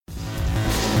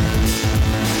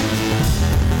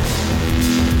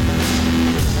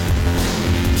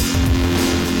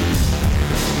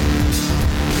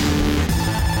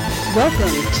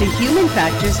Welcome to Human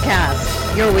Factors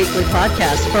Cast, your weekly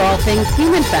podcast for all things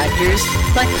human factors,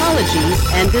 psychology,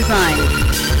 and design.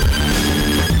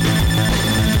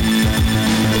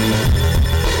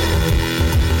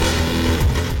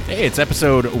 Hey, it's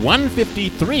episode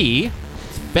 153.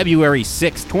 It's February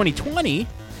 6, 2020.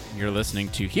 You're listening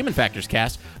to Human Factors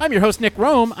Cast. I'm your host, Nick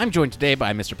Rome. I'm joined today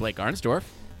by Mr. Blake Arnsdorf.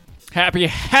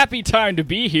 Happy time to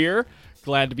be here.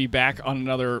 Glad to be back on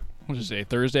another, what did I say,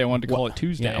 Thursday? I wanted to call it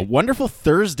Tuesday. Yeah, a wonderful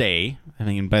Thursday. I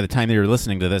mean, by the time that you're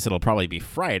listening to this, it'll probably be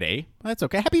Friday. That's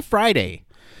okay. Happy Friday.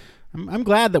 I'm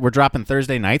glad that we're dropping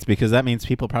Thursday nights because that means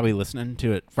people are probably listening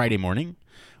to it Friday morning,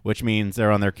 which means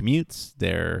they're on their commutes.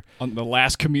 They're on the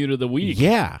last commute of the week.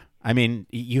 Yeah. I mean,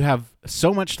 you have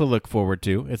so much to look forward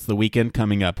to. It's the weekend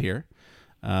coming up here.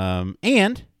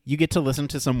 And you get to listen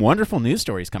to some wonderful news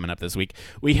stories coming up this week.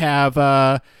 We have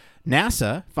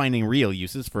NASA finding real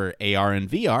uses for AR and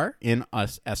VR in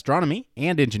astronomy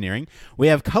and engineering. We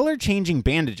have color-changing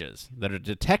bandages that are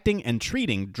detecting and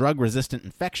treating drug-resistant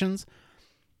infections.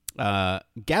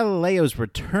 Galileo's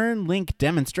return link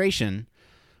demonstration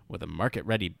with a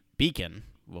market-ready beacon.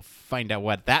 We'll find out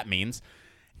what that means.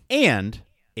 And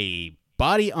a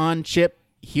body-on-chip,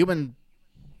 human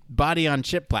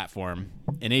body-on-chip platform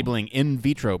enabling in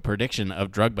vitro prediction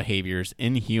of drug behaviors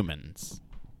in humans.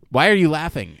 Why are you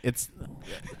laughing? It's,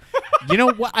 you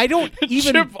know what? I don't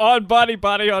even chip on body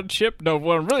on chip. No,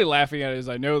 what I'm really laughing at is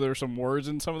I know there's some words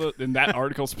in in that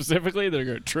article specifically that are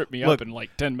going to trip me up in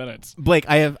like 10 minutes. Blake,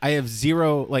 I have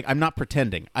zero. Like, I'm not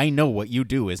pretending. I know what you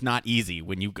do is not easy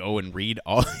when you go and read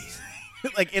all these.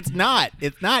 Like, it's not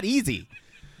easy.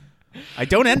 I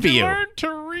don't envy you. Learn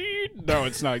to read. No,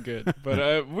 it's not good.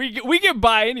 But we get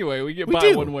by anyway. We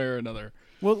by one way or another.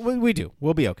 Well, we do.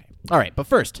 We'll be okay. All right, but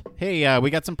first, hey,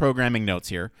 we got some programming notes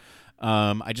here.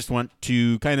 I just want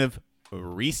to kind of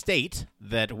restate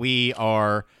that we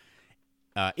are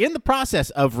in the process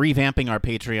of revamping our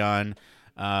Patreon.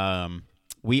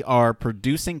 We are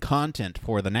producing content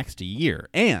for the next year.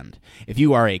 And if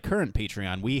you are a current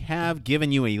Patreon, we have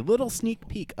given you a little sneak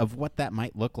peek of what that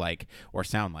might look like, or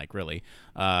sound like, really,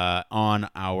 on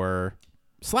our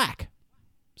Slack.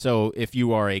 So if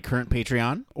you are a current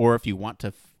Patreon, or if you want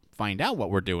to find out what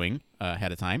we're doing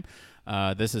ahead of time,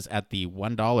 this is at the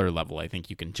 $1 level. I think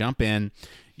you can jump in.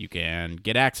 You can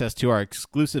get access to our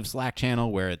exclusive Slack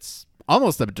channel where it's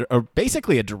almost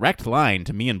basically a direct line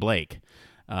to me and Blake.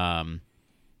 And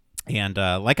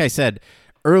like I said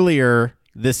earlier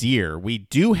this year, we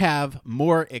do have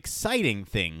more exciting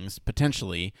things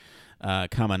potentially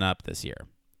coming up this year.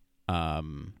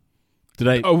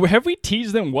 Have we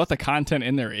teased them what the content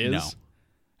in there is? No.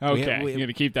 Okay, you're going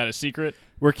to keep that a secret?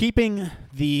 We're keeping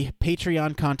the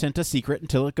Patreon content a secret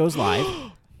until it goes live.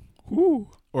 Ooh.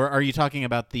 Or are you talking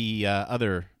about the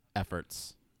other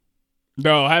efforts?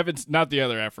 No, I haven't. Not the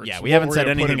other efforts. Yeah, we haven't said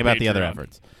anything about the other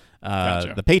efforts.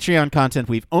 Gotcha. The Patreon content,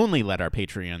 we've only let our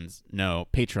patrons,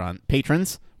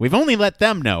 we've only let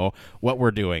them know what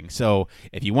we're doing. So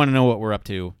if you want to know what we're up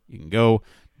to, you can go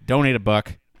donate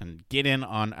 $1 and get in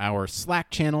on our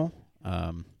Slack channel.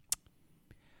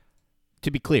 To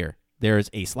be clear,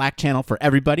 there's a Slack channel for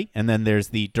everybody, and then there's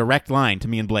the direct line to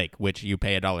me and Blake, which you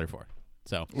pay $1 for.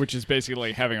 So, which is basically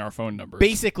like having our phone numbers.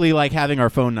 Basically like having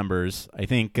our phone numbers. I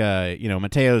think,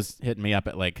 Mateo's hitting me up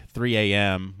at like 3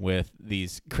 a.m. with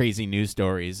these crazy news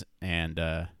stories, and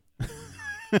I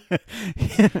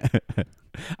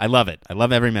love it. I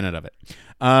love every minute of it.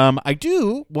 I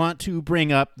do want to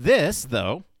bring up this,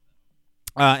 though.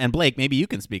 And Blake, maybe you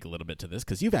can speak a little bit to this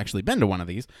because you've actually been to one of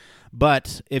these.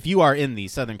 But if you are in the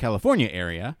Southern California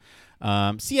area,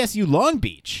 CSU Long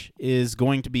Beach is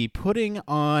going to be putting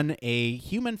on a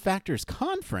Human Factors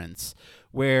conference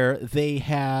where they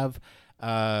have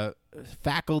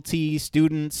faculty,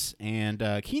 students, and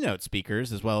keynote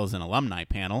speakers, as well as an alumni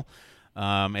panel.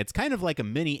 It's kind of like a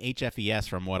mini HFES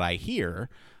from what I hear.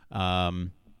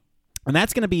 And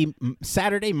that's going to be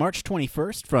Saturday, March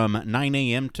 21st from 9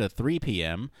 a.m. to 3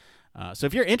 p.m. So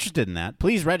if you're interested in that,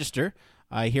 please register.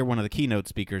 I hear one of the keynote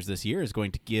speakers this year is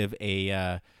going to give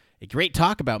a great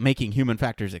talk about making human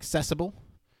factors accessible.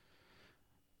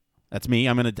 That's me.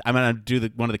 I'm gonna do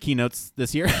one of the keynotes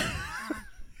this year.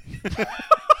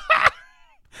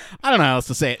 I don't know how else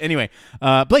to say it. Anyway,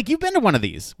 Blake, you've been to one of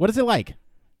these. What is it like?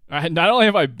 Not only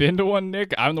have I been to one,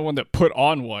 Nick, I'm the one that put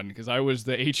on one because I was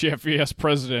the HFES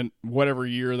president, whatever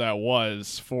year that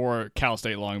was, for Cal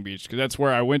State Long Beach, because that's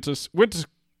where I went to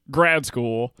grad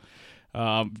school.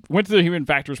 Went to the Human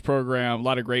Factors program, a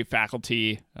lot of great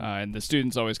faculty, and the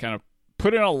students always kind of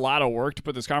put in a lot of work to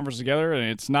put this conference together, and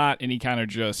it's not any kind of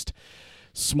just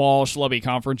small schlubby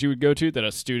conference you would go to that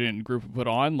a student group would put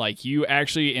on. Like, you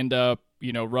actually end up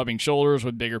rubbing shoulders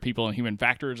with bigger people in human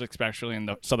factors, especially in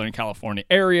the Southern California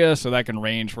area. So that can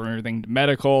range from everything to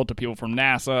medical to people from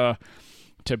NASA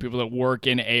to people that work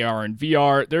in AR and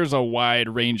VR. There's a wide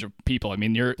range of people. I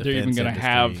mean, they're even going to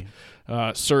have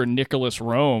Sir Nicholas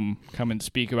Rome come and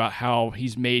speak about how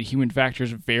he's made human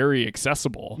factors very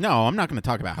accessible. No, I'm not going to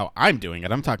talk about how I'm doing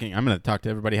it. I'm going to talk to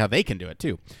everybody how they can do it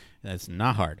too. That's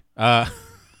not hard. No,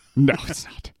 it's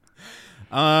not.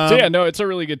 So yeah, no, it's a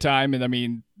really good time, and I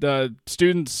mean, the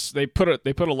students they put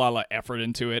a lot of effort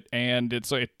into it, and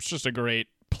it's just a great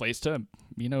place to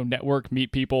network,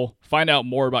 meet people, find out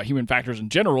more about human factors in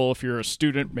general. If you're a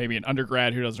student, maybe an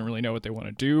undergrad who doesn't really know what they want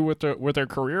to do with their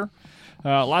career,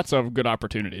 lots of good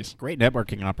opportunities. Great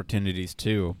networking opportunities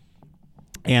too.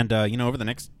 And over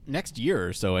the next year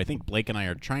or so, I think Blake and I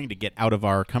are trying to get out of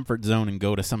our comfort zone and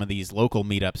go to some of these local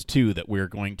meetups too. That we're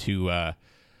going to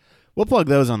we'll plug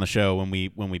those on the show when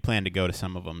we plan to go to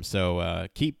some of them. So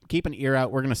keep an ear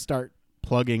out. We're going to start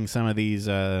plugging some of these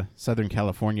Southern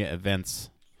California events.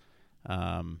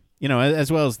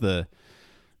 As well as the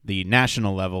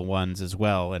national level ones as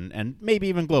well, and maybe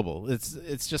even global.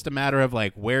 It's just a matter of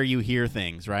like where you hear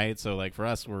things, right? So like for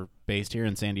us, we're based here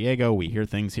in San Diego. We hear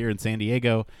things here in San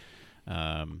Diego.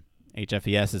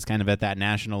 HFES is kind of at that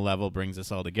national level, brings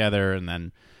us all together, and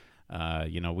then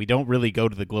we don't really go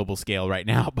to the global scale right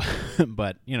now,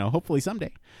 but hopefully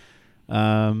someday.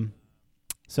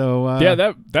 So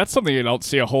that's something you don't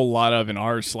see a whole lot of in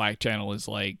our Slack channel is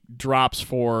like drops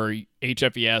for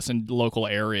HFES in local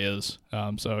areas.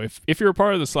 So if you're a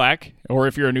part of the Slack, or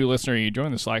if you're a new listener and you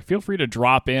join the Slack, feel free to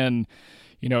drop in,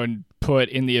 and put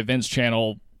in the events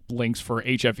channel links for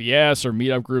HFES or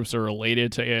meetup groups that are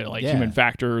related to human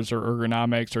factors or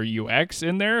ergonomics or UX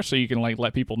in there, so you can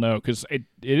let people know, because it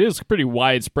is pretty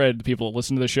widespread, the people that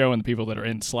listen to the show and the people that are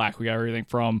in Slack. We got everything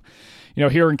from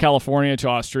here in California to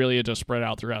Australia to spread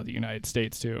out throughout the United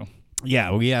States too.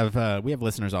 Yeah, we have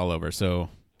listeners all over, so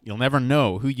you'll never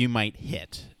know who you might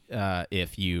hit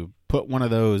if you put one of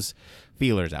those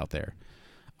feelers out there.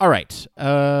 All right,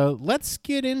 let's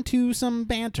get into some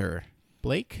banter,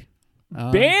 Blake.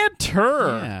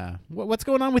 Banter. Yeah. What's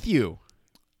going on with you?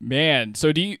 Man,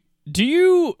 so do you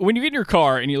when you get in your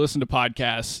car and you listen to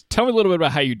podcasts, tell me a little bit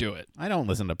about how you do it. I don't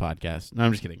listen to podcasts. No,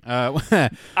 I'm just kidding.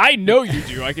 I know you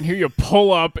do. I can hear you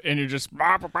pull up and you're just and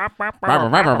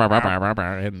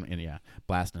yeah,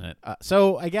 blasting it.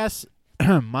 So I guess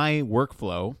my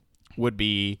workflow would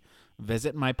be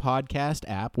visit my podcast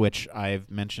app, which I've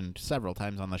mentioned several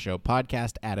times on the show,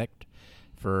 Podcast Addict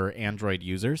for Android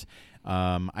users.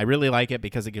 I really like it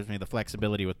because it gives me the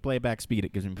flexibility with playback speed.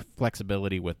 It gives me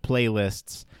flexibility with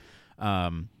playlists.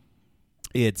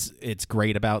 It's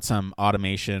great about some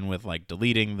automation with like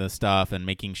deleting the stuff and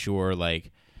making sure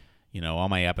all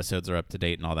my episodes are up to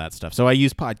date and all that stuff. So I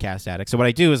use Podcast Addict. So what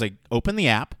I do is I open the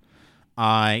app,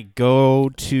 I go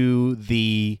to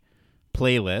the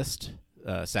playlist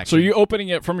section. So are you opening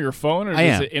it from your phone, or does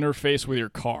am. it interface with your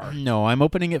car? No, I'm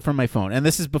opening it from my phone. And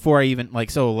this is before I even,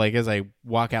 as I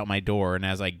walk out my door and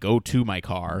as I go to my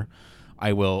car,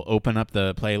 I will open up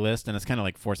the playlist, and it's kind of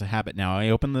like force of habit now. I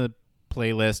open the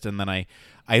playlist, and then I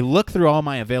look through all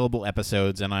my available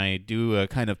episodes, and I do a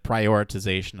kind of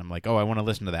prioritization. I'm like, I want to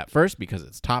listen to that first because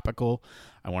it's topical.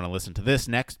 I want to listen to this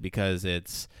next because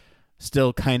it's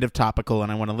still kind of topical,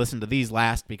 and I want to listen to these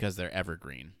last because they're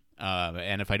evergreen.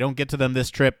 And if I don't get to them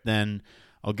this trip, then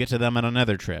I'll get to them on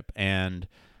another trip. And,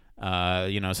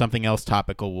 something else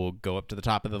topical will go up to the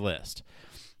top of the list.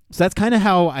 So that's kind of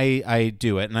how I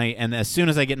do it. And as soon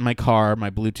as I get in my car, my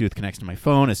Bluetooth connects to my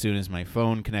phone. As soon as my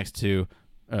phone connects to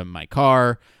my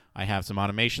car, I have some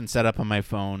automation set up on my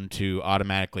phone to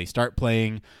automatically start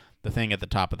playing the thing at the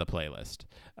top of the playlist.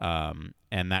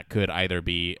 And that could either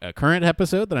be a current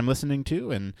episode that I'm listening to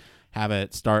and have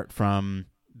it start from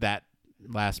that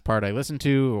last part I listened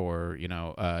to, or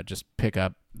just pick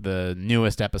up the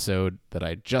newest episode that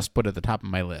I just put at the top of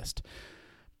my list.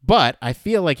 But I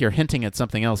feel like you're hinting at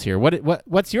something else here.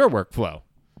 What's your workflow?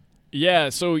 Yeah,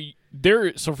 so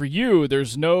for you,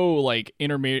 there's no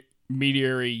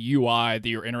intermediary UI that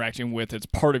you're interacting with. It's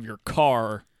part of your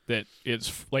car that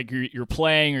is like you're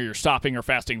playing or you're stopping or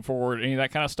fasting forward, any of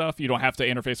that kind of stuff. You don't have to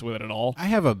interface with it at all. I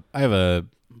have a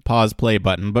pause play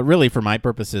button, but really for my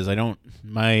purposes, I don't.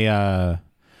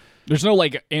 There's no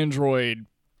Android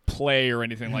Play or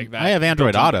anything like that. I have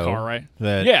Android Auto, car, right?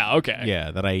 Yeah, okay.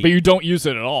 Yeah, but you don't use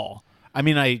it at all. I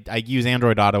mean, I use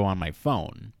Android Auto on my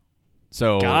phone.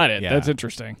 So got it. Yeah. That's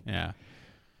interesting. Yeah,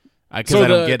 because I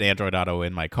don't get Android Auto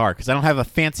in my car because I don't have a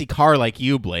fancy car like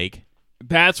you, Blake.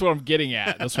 That's what I'm getting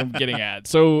at.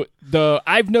 So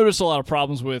I've noticed a lot of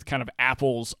problems with kind of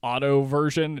Apple's Auto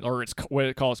version, or it's what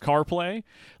it calls CarPlay.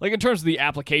 Like in terms of the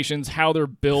applications, how they're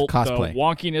built, Cosplay. the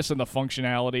wonkiness and the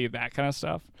functionality, that kind of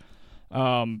stuff.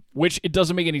 Which it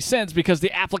doesn't make any sense because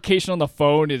the application on the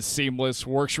phone is seamless,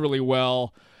 works really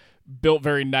well, built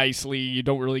very nicely. You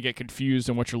don't really get confused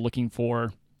in what you're looking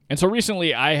for. And so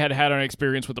recently I had an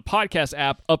experience with the podcast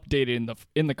app updated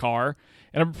in the car,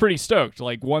 and I'm pretty stoked.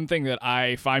 Like one thing that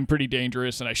I find pretty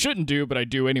dangerous and I shouldn't do, but I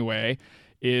do anyway,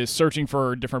 is searching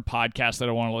for different podcasts that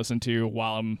I want to listen to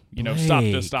while I'm, stopped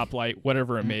at a stoplight,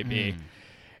 whatever it may be.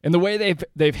 And the way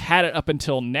they've had it up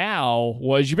until now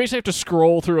was you basically have to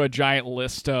scroll through a giant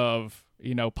list of,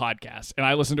 podcasts. And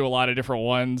I listen to a lot of different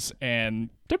ones,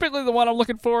 and typically the one I'm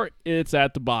looking for, it's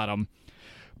at the bottom.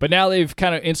 But now they've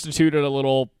kind of instituted a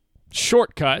little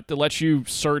shortcut that lets you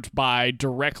search by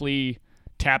directly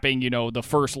tapping, the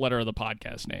first letter of the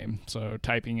podcast name. So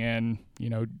typing in,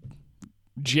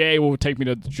 J will take me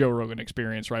to the Joe Rogan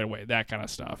Experience right away, that kind of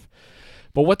stuff.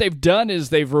 But what they've done is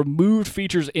they've removed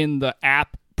features in the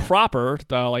app proper,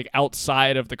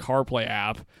 outside of the CarPlay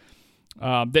app,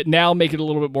 that now make it a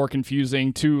little bit more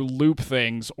confusing to loop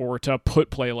things or to put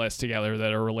playlists together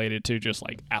that are related to just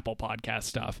like Apple Podcast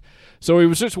stuff. So it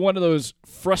was just one of those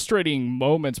frustrating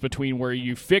moments between where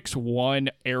you fix one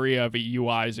area of a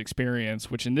UI's experience,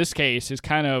 which in this case is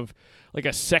kind of like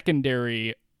a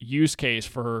secondary use case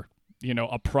for,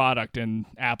 a product in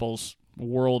Apple's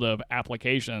world of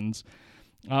applications.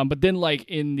 But then like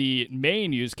in the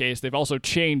main use case, they've also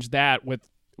changed that with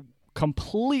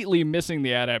completely missing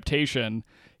the adaptation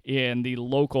in the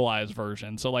localized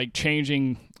version. So like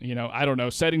changing,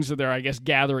 settings that they're, I guess,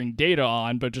 gathering data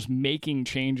on, but just making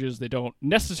changes that don't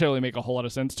necessarily make a whole lot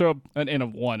of sense to an N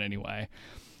of one anyway.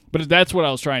 But that's what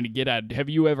I was trying to get at. Have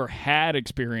you ever had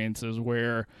experiences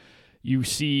where you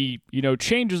see,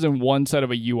 changes in one set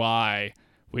of a UI,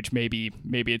 which maybe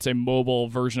it's a mobile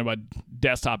version of a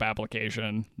desktop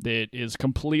application that is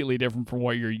completely different from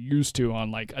what you're used to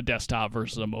on like a desktop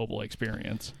versus a mobile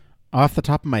experience? Off the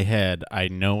top of my head, I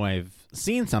know I've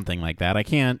seen something like that. I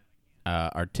can't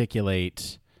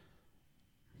articulate.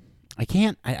 I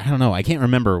don't know. I can't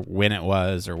remember when it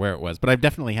was or where it was, but I've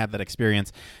definitely had that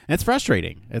experience. And it's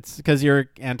frustrating. It's because you're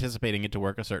anticipating it to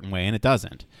work a certain way and it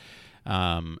doesn't.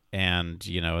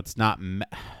 It's not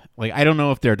I don't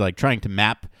know if they're like trying to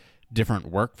map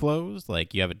different workflows.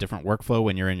 Like you have a different workflow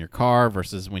when you're in your car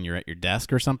versus when you're at your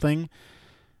desk or something.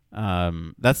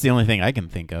 That's the only thing I can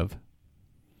think of.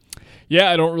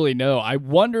 Yeah, I don't really know. I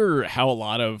wonder how a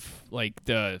lot of like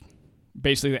the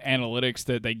analytics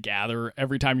that they gather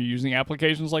every time you're using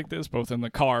applications like this, both in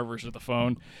the car versus the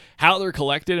phone, how they're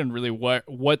collected and really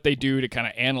what they do to kind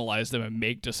of analyze them and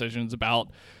make decisions about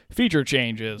feature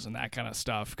changes and that kind of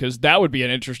stuff. Because that would be an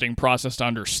interesting process to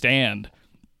understand,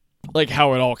 like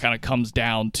how it all kind of comes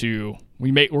down to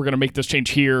we're going to make this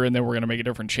change here, and then we're going to make a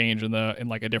different change in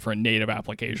like a different native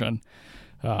application.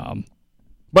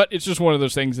 But it's just one of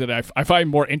those things that I find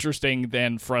more interesting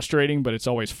than frustrating, but it's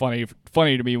always funny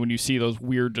to me when you see those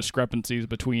weird discrepancies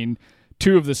between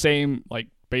two of the same, like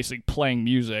basically playing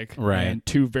music, right, and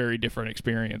two very different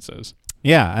experiences.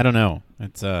 Yeah, I don't know.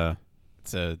 It's a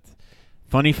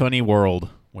funny world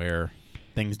where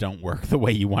things don't work the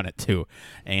way you want it to.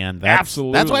 And that's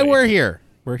why we're here.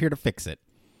 We're here to fix it.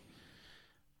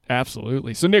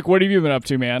 Absolutely. So Nick, what have you been up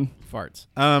to, man? Farts.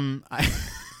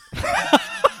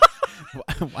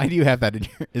 Why do you have that in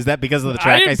here? Is that because of the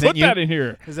track I sent you? I didn't put that in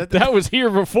here. Is that was here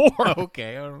before.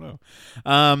 Okay, I don't know.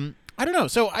 I don't know.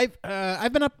 So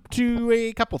I've been up to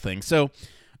a couple things. So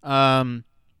I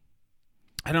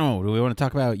don't know. Do we want to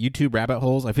talk about YouTube rabbit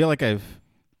holes? I feel like we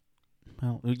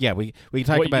can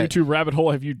talk about what YouTube rabbit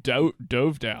hole have you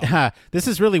dove down? This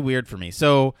is really weird for me.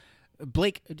 So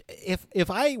Blake, if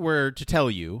I were to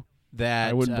tell you that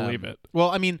I wouldn't believe it.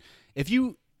 Well, I mean, if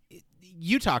you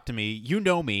talk to me, you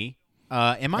know me.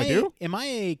 Am I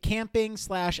a camping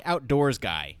 / outdoors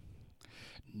guy?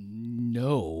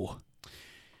 No.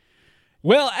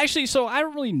 Well, actually, so I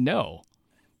don't really know.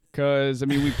 Because, I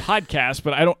mean, we podcast,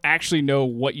 but I don't actually know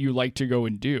what you like to go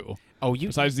and do. Oh,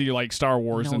 besides the like Star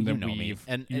Wars, no, and then me.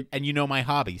 And you know my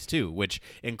hobbies too, which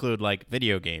include like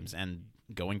video games and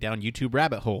going down YouTube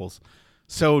rabbit holes.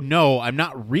 So no, I'm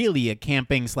not really a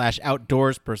camping /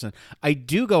 outdoors person. I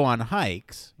do go on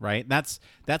hikes, right? That's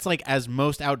like as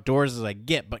most outdoors as I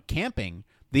get. But camping,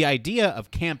 the idea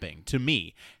of camping to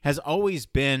me has always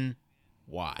been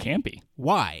why? Campy.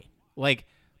 Why? Like,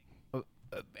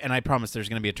 and I promise there's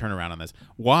going to be a turnaround on this.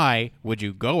 Why would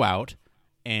you go out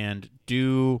and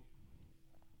do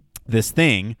this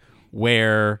thing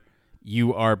where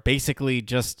you are basically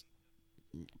just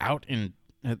out and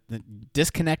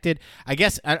disconnected. I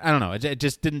guess I don't know. It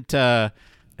just didn't.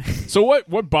 So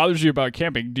what bothers you about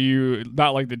camping? Do you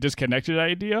not like the disconnected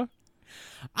idea?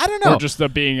 I don't know. Or just the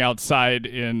being outside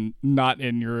and not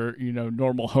in your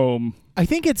normal home I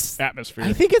think it's atmosphere?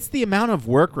 I think it's the amount of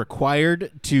work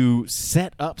required to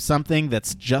set up something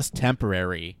that's just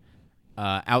temporary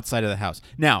outside of the house.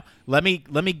 Now, let me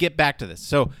get back to this.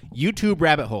 So, YouTube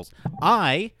rabbit holes.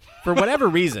 For whatever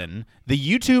reason, the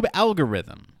YouTube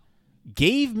algorithm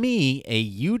gave me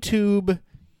a YouTube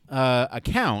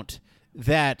account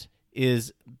that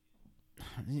is.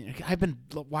 I've been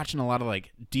watching a lot of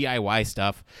like DIY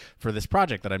stuff for this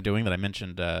project that I'm doing that I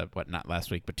mentioned not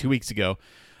last week but 2 weeks ago.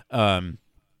 This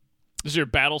is your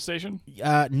battle station?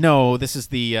 No, this is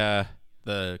the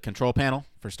control panel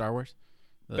for Star Wars.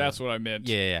 That's what I meant.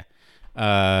 Yeah.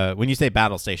 When you say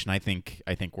battle station, I think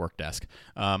work desk.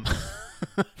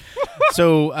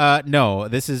 So no,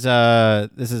 this is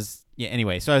yeah.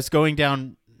 Anyway, so I was going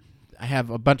down. I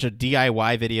have a bunch of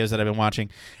DIY videos that I've been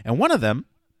watching, and one of them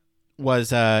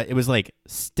was it was like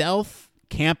stealth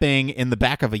camping in the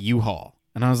back of a U-Haul,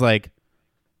 and I was like,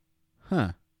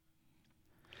 huh.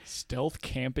 Stealth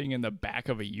camping in the back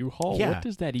of a U-Haul? Yeah. What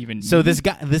does that even mean? So this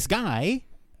guy,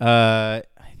 I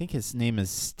think his name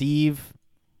is Steve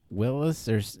Willis,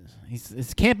 or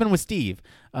he's camping with Steve.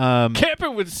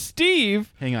 Camping with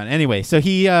Steve? Hang on. Anyway, so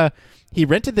he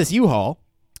rented this U-Haul,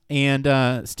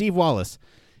 and Steve Wallace,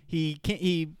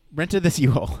 he rented this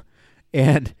U-Haul,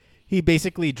 and he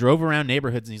basically drove around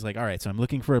neighborhoods, and he's like, all right, so I'm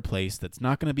looking for a place that's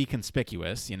not going to be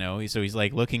conspicuous, So he's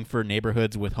like looking for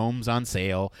neighborhoods with homes on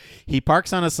sale. He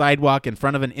parks on a sidewalk in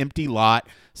front of an empty lot,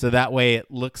 so that way it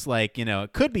looks like,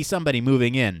 it could be somebody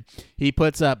moving in. He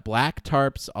puts up black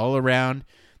tarps all around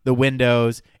the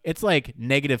windows. It's like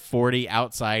 -40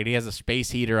 outside. He has a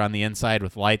space heater on the inside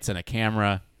with lights and a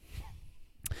camera.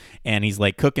 And he's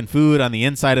like cooking food on the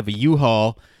inside of a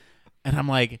U-Haul. And I'm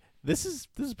like, this is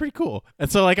pretty cool.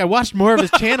 And so like I watched more of his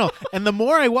channel, and the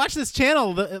more I watch this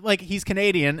channel, he's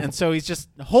Canadian, and so he's just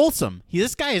wholesome.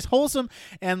 This guy is wholesome,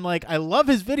 and like I love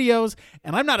his videos.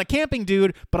 And I'm not a camping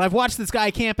dude, but I've watched this guy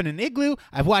camp in an igloo.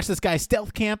 I've watched this guy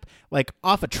stealth camp like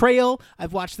off a trail.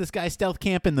 I've watched this guy stealth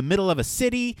camp in the middle of a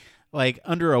city, like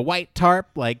under a white tarp.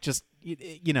 Like just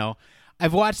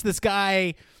I've watched this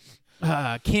guy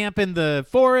camp in the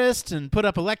forest and put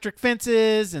up electric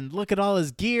fences and look at all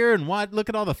his gear and look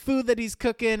at all the food that he's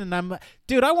cooking. And I'm,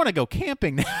 dude, I want to go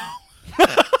camping now.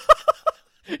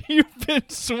 You've been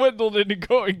swindled into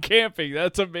going camping.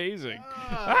 That's amazing.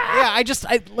 Yeah, I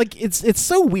like it's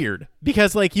so weird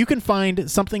because like you can find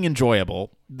something enjoyable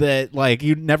that like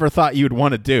you never thought you'd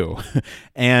want to do,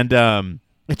 and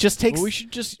it just takes. Well, we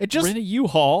should just rent a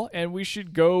U-Haul and we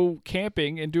should go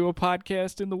camping and do a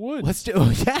podcast in the woods. Let's do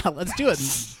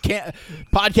it.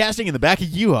 Podcasting in the back of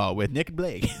U-Haul with Nick and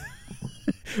Blake.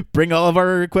 Bring all of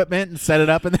our equipment and set it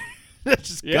up, and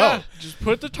just go. Just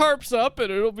put the tarps up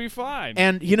and it'll be fine.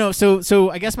 And so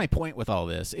I guess my point with all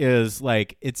this is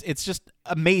like it's just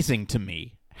amazing to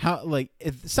me how like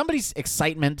if somebody's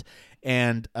excitement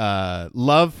and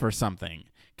love for something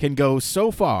can go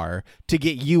so far to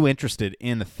get you interested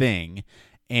in a thing,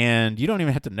 and you don't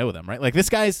even have to know them, right? Like this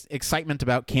guy's excitement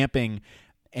about camping,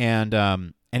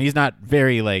 and he's not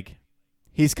very like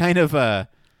he's kind of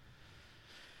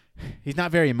he's not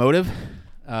very emotive.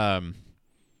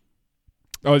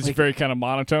 Is he very kind of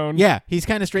monotone? Yeah, he's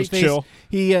kind of straight-faced. Chill.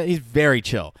 He's very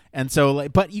chill, and so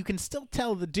like, but you can still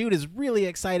tell the dude is really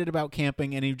excited about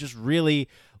camping, and he just really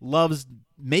loves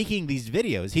making these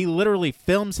videos. He literally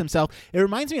films himself. It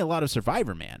reminds me a lot of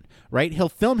Survivor Man, right? He'll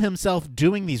film himself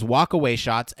doing these walk-away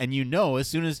shots, and as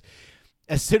soon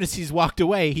as he's walked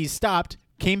away, he's stopped,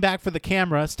 came back for the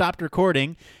camera, stopped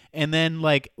recording, and then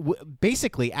like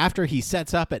basically after he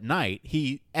sets up at night,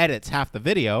 he edits half the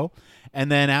video. And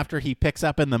then after he picks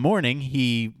up in the morning,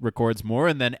 he records more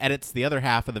and then edits the other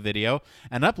half of the video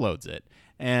and uploads it.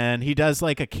 And he does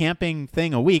like a camping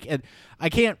thing a week. And I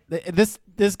can't. This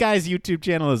guy's YouTube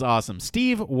channel is awesome.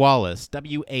 Steve Wallace,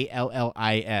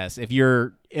 Wallis. If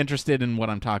you're interested in what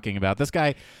I'm talking about, this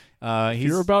guy. If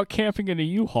you're about camping in a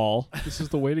U-Haul, this is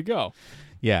the way to go.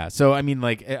 Yeah. So I mean,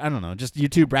 like I don't know. Just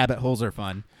YouTube rabbit holes are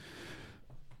fun.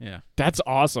 Yeah. That's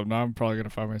awesome. Now I'm probably gonna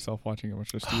find myself watching a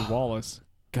bunch of Steve Wallace.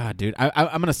 God, dude,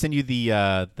 I'm gonna send you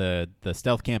the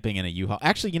stealth camping in a U-Haul.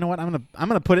 Actually, you know what? I'm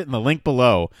gonna put it in the link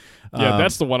below. Yeah,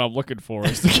 that's the one I'm looking for.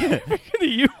 Is the camping in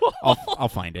a U-Haul. I'll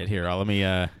find it here. Let me.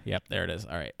 Yep, there it is.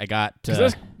 All right, I got.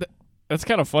 That's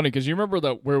kind of funny because you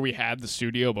remember where we had the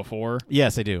studio before?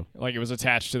 Yes, I do. Like it was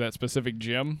attached to that specific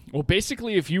gym. Well,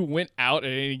 basically, if you went out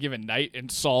at any given night and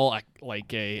saw a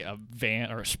van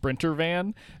or a Sprinter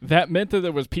van, that meant that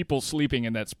there was people sleeping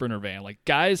in that Sprinter van. Like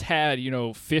guys had,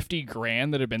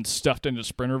 $50,000 that had been stuffed into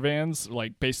Sprinter vans,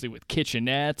 like basically with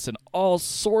kitchenettes and all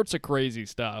sorts of crazy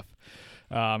stuff.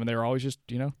 And they were always just,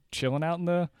 chilling out in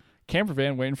the camper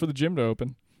van waiting for the gym to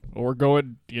open. Or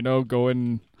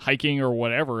going hiking or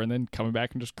whatever, and then coming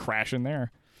back and just crashing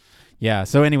there. Yeah.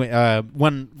 So anyway,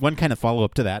 one kind of follow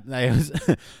up to that.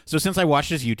 So since I watched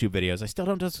his YouTube videos, I still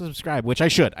don't subscribe, which I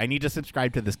should. I need to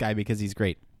subscribe to this guy because he's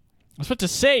great. I was about to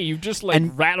say, you just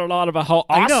rattled on about how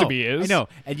awesome he is. I know,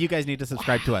 and you guys need to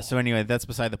subscribe to us. So anyway, that's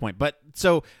beside the point. But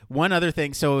so one other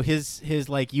thing, so his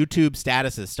like YouTube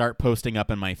statuses start posting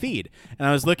up in my feed, and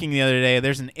I was looking the other day.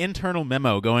 There's an internal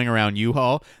memo going around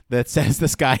U-Haul that says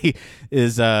this guy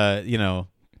is,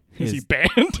 is he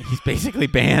banned? He's basically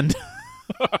banned.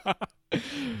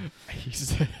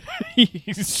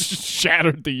 He's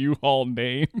shattered the U-Haul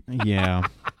name. Yeah.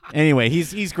 Anyway,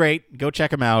 he's great. Go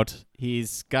check him out.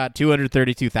 He's got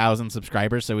 232,000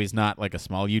 subscribers, so he's not like a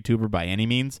small YouTuber by any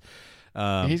means.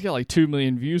 He's got like 2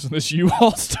 million views on this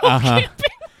U-Haul stuff. Camping.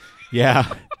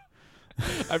 Yeah.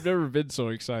 I've never been so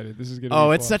excited. This is gonna. Oh,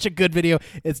 be it's fun. such a good video.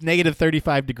 It's negative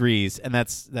 35 degrees, and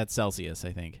that's Celsius,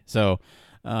 I think. So,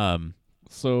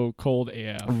 so cold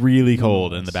AF. Really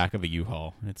cold in the back of a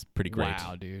U-Haul. It's pretty great.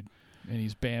 Wow, dude. And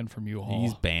he's banned from U-Haul.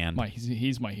 He's banned.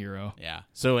 He's my hero. Yeah.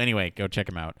 So anyway, go check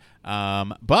him out.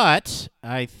 But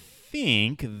I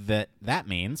think that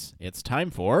means it's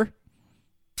time for...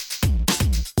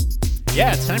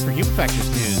 Yeah, it's time for Human Factors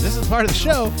News. This is part of the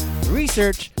show,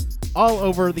 research all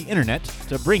over the internet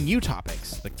to bring you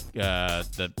topics.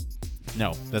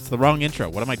 No, that's the wrong intro.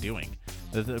 What am I doing?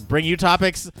 Bring you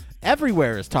topics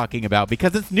everywhere is talking about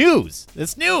because it's news.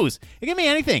 It's news. It can be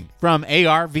anything from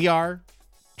AR, VR,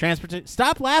 transportation.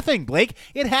 Stop laughing, Blake.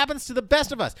 It happens to the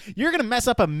best of us. You're going to mess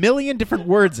up a million different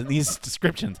words in these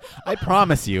descriptions. I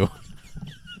promise you.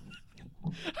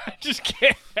 I just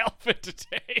can't help it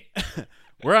today.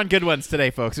 We're on good ones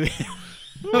today, folks. We're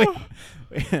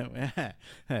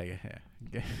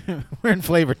in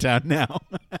Flavortown now.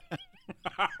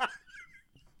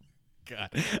 God.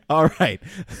 All right.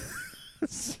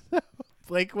 So,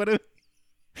 Blake, what do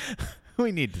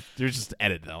we need to just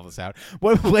edit all this out?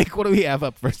 Blake, what do we have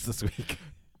up first this week?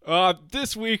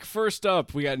 This week, first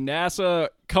up, we got NASA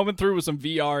coming through with some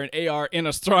VR and AR in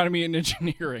astronomy and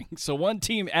engineering. So one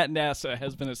team at NASA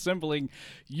has been assembling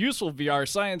useful VR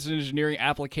science and engineering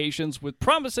applications with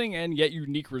promising and yet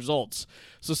unique results.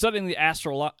 So studying the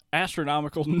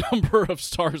astronomical number of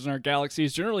stars in our galaxy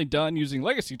is generally done using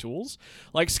legacy tools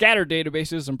like scattered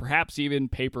databases and perhaps even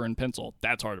paper and pencil.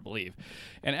 That's hard to believe.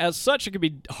 And as such, it can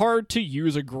be hard to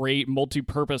use a great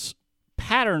multi-purpose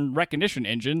pattern recognition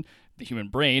engine, the human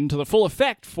brain, to the full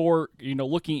effect for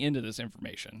looking into this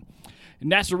information.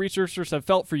 NASA researchers have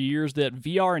felt for years that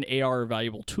VR and AR are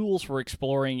valuable tools for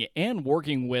exploring and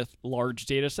working with large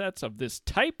data sets of this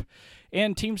type,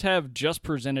 and teams have just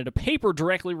presented a paper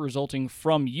directly resulting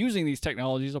from using these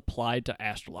technologies applied to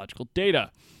astrological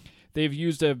data. They've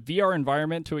used a VR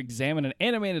environment to examine an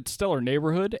animated stellar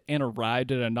neighborhood and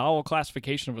arrived at a novel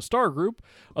classification of a star group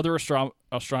other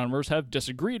astronomers have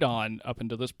disagreed on up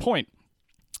until this point.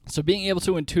 So being able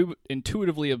to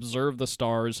intuitively observe the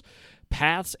stars'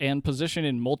 paths and position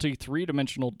in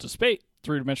three-dimensional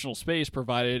space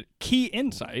provided key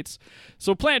insights.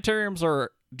 So planetariums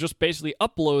are just basically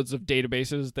uploads of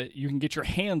databases that you can get your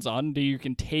hands on that you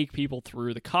can take people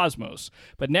through the cosmos.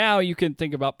 But now you can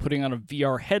think about putting on a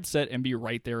VR headset and be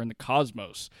right there in the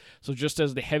cosmos. So just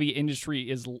as the heavy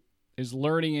industry is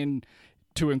learning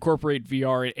to incorporate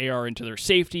VR and AR into their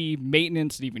safety,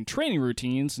 maintenance, and even training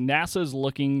routines, NASA is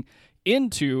looking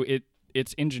into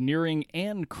its engineering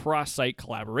and cross-site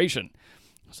collaboration.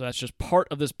 So that's just part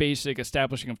of this basic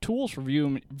establishing of tools for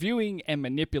viewing and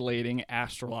manipulating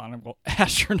astronomical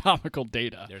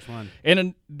data. There's one.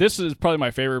 And this is probably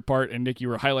my favorite part, and Nick, you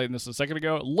were highlighting this a second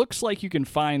ago. It looks like you can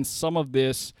find some of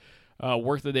this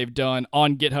work that they've done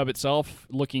on GitHub itself,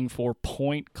 looking for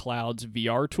Point Cloud's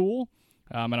VR tool.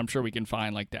 And I'm sure we can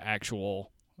find like the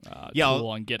actual tool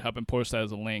on GitHub and post that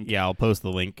as a link. Yeah, I'll post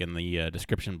the link in the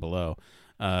description below.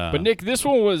 But Nick,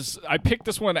 I picked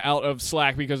this one out of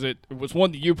Slack because it was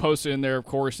one that you posted in there, of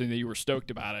course, and that you were stoked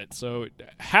about it. So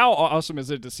how awesome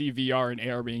is it to see VR and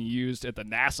AR being used at the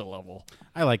NASA level?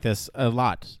 I like this a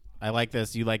lot. I like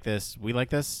this. You like this. We like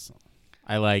this.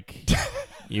 I like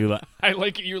you. I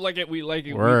like it. You like it. We like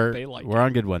it. They like it. We're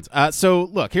on good ones. So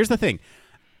look, here's the thing.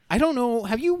 I don't know.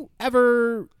 Have you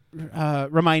ever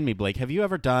remind me, Blake? Have you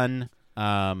ever done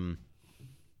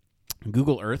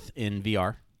Google Earth in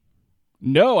VR?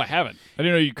 No, I haven't. I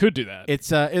didn't know you could do that.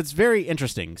 It's very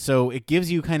interesting. So it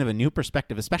gives you kind of a new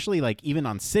perspective, especially like even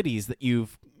on cities that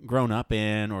you've grown up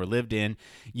in or lived in.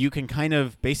 You can kind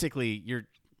of basically, you're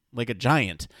like a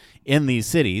giant in these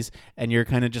cities, and you're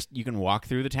kind of just, you can walk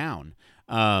through the town.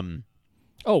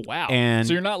 Oh wow! And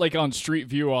so you're not like on Street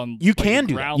View on you like, can the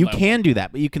do that. ground You level. can do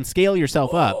that, but you can scale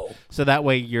yourself up so that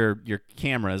way your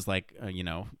camera is like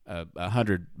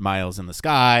 100 miles in the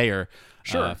sky or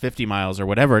Sure. 50 miles or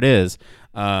whatever it is,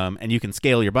 and you can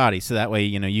scale your body so that way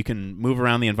you can move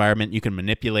around the environment, you can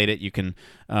manipulate it, you can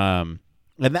and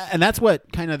that's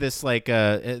what kind of this like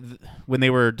when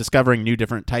they were discovering new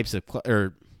different types of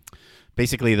or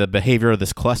basically the behavior of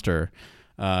this cluster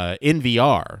in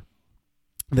VR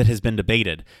that has been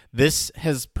debated. This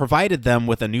has provided them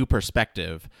with a new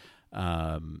perspective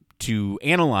to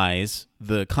analyze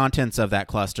the contents of that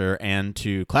cluster and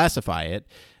to classify it.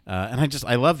 And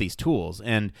I love these tools.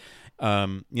 And,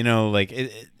 where's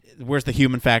the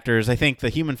human factors? I think the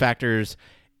human factors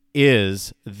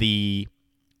is the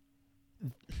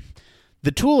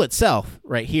tool itself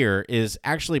right here is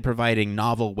actually providing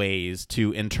novel ways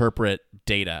to interpret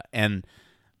data. And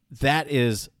that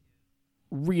is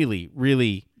really,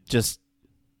 really just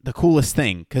the coolest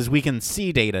thing because we can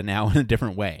see data now in a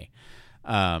different way.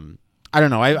 I don't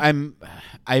know.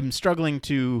 I'm struggling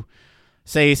to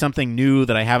say something new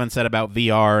that I haven't said about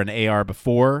VR and AR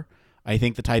before. I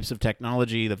think the types of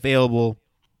technology available,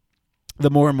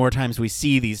 the more and more times we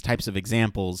see these types of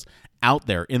examples out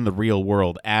there in the real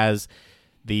world as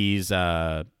these,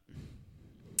 I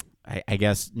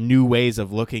guess, new ways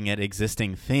of looking at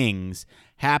existing things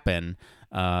happen,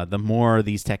 the more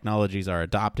these technologies are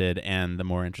adopted and the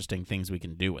more interesting things we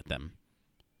can do with them.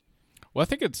 Well, I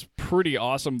think it's pretty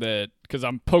awesome that, because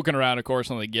I'm poking around, of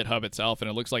course, on the GitHub itself, and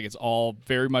it looks like it's all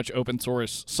very much open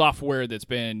source software that's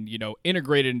been,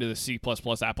 integrated into the C++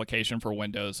 application for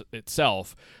Windows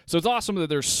itself. So it's awesome that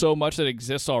there's so much that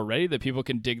exists already that people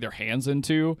can dig their hands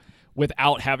into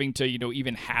without having to,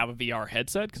 even have a VR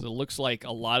headset, because it looks like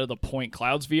a lot of the Point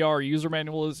Cloud's VR user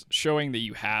manual is showing that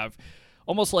you have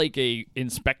almost like a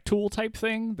inspect tool type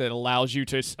thing that allows you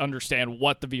to understand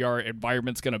what the VR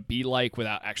environment's going to be like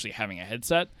without actually having a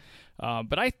headset.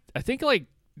 But I think like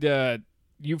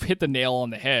you've hit the nail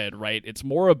on the head, right? It's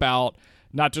more about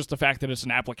not just the fact that it's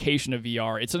an application of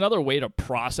VR. It's another way to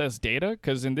process data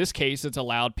because in this case, it's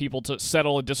allowed people to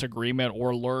settle a disagreement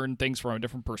or learn things from a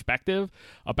different perspective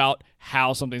about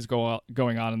how something's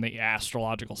going on in the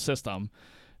astrological system.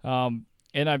 And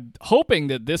I'm hoping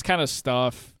that this kind of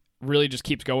stuff really just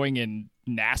keeps going in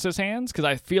NASA's hands because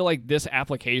I feel like this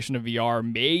application of VR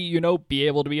may, be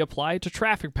able to be applied to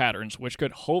traffic patterns, which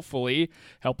could hopefully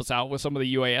help us out with some of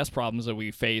the UAS problems that we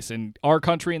face in our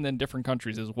country and then different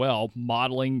countries as well,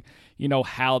 modeling,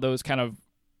 how those kind of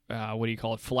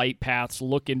flight paths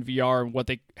look in VR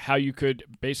and how you could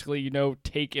basically,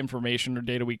 take information or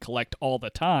data we collect all the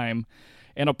time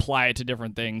and apply it to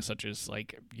different things, such as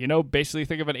basically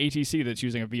think of an ATC that's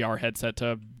using a VR headset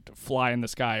to fly in the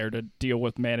sky or to deal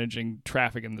with managing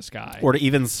traffic in the sky. Or to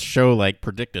even show like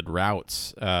predicted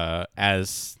routes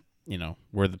as,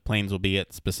 where the planes will be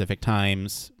at specific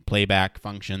times, playback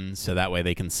functions, so that way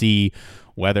they can see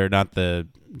whether or not the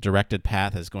directed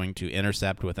path is going to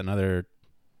intercept with another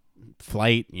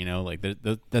flight,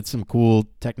 that's some cool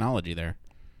technology there.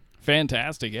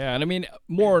 Fantastic, yeah. And I mean,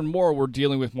 more and more we're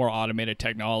dealing with more automated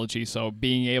technology, so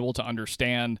being able to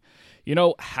understand,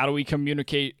 how do we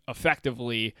communicate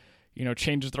effectively,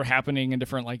 changes that are happening in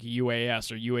different like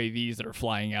UAS or UAVs that are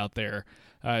flying out there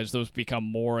as those become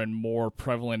more and more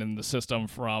prevalent in the system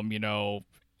from, the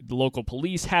local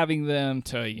police having them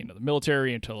to, the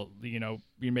military until,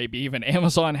 maybe even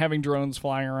Amazon having drones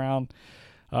flying around.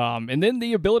 And then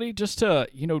the ability just to,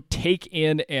 take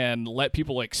in and let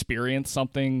people experience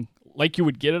something like you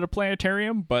would get at a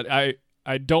planetarium. But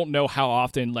I don't know how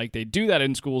often like they do that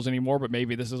in schools anymore, but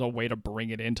maybe this is a way to bring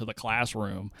it into the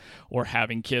classroom or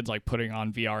having kids like putting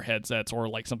on VR headsets or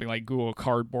like something like Google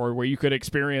Cardboard where you could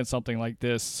experience something like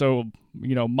this. So,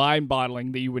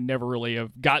 mind-boggling that you would never really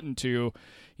have gotten to,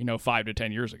 5 to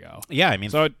 10 years ago. Yeah, I mean,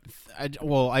 so I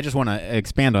just want to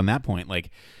expand on that point.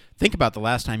 Like, think about the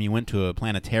last time you went to a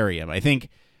planetarium. I think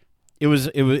it's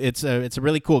a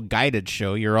really cool guided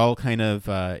show. You're all kind of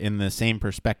in the same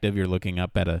perspective. You're looking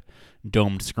up at a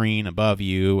domed screen above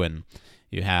you, and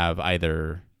you have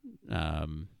either,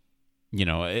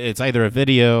 it's either a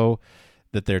video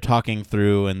that they're talking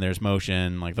through, and there's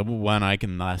motion. Like the one I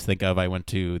can last think of, I went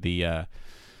to the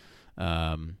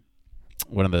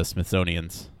one of the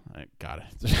Smithsonian's. I got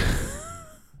it.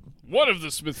 One of the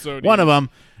Smithsonian. One of them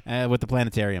with the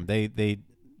planetarium. They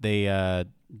they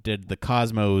did the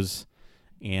Cosmos,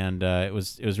 and it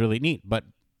was really neat. But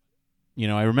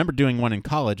I remember doing one in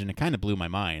college, and it kind of blew my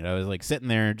mind. I was like sitting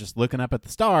there just looking up at the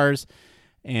stars,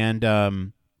 and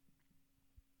to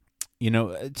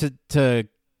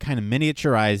kind of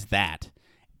miniaturize that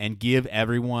and give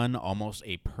everyone almost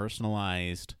a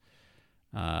personalized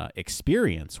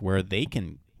experience where they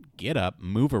can get up,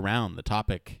 move around the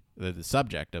topic, the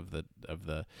subject of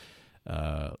the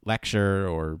lecture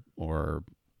or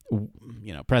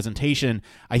presentation.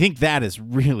 I think that is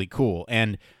really cool,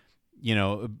 and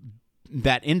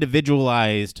that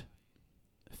individualized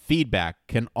feedback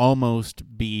can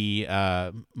almost be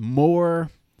more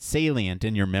salient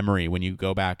in your memory when you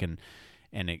go back and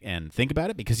think about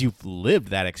it, because you've lived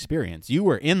that experience. You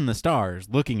were in the stars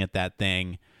looking at that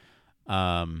thing,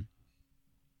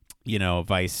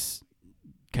 vice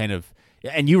kind of,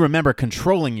 and you remember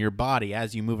controlling your body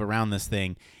as you move around this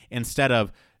thing instead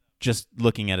of just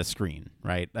looking at a screen,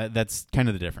 right? That's kind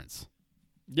of the difference.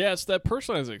 Yeah, it's that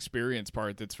personalized experience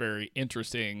part that's very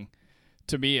interesting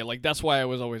to me. Like, that's why I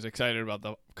was always excited about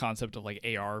the concept of like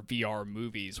AR, VR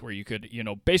movies, where you could,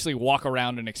 basically walk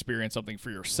around and experience something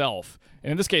for yourself.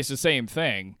 And in this case, the same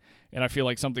thing. And I feel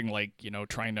like something like,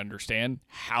 trying to understand,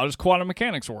 how does quantum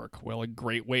mechanics work? Well, a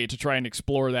great way to try and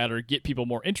explore that or get people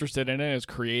more interested in it is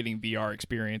creating VR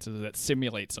experiences that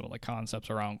simulate some of the concepts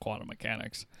around quantum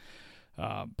mechanics.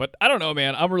 But I don't know,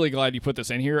 man. I'm really glad you put this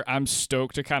in here. I'm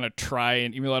stoked to kind of try,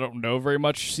 and even though I don't know very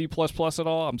much C++ at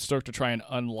all, I'm stoked to try and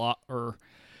unlock or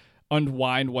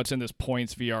unwind what's in this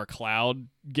Points VR Cloud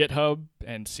GitHub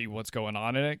and see what's going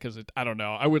on in it, because I don't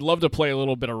know. I would love to play a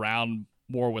little bit around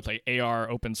more with like AR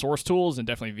open source tools and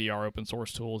definitely VR open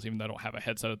source tools, even though I don't have a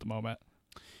headset at the moment.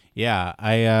 Yeah,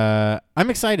 I'm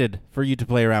excited for you to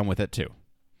play around with it too.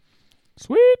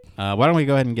 Sweet. Why don't we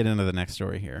go ahead and get into the next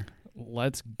story here?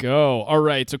 Let's go. All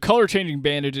right, so color-changing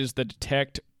bandages that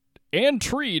detect and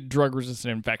treat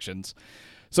drug-resistant infections.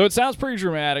 So it sounds pretty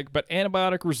dramatic, but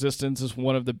antibiotic resistance is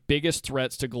one of the biggest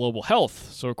threats to global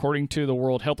health. So according to the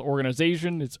World Health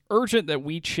Organization, it's urgent that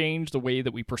we change the way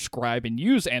that we prescribe and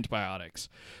use antibiotics.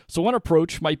 So one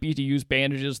approach might be to use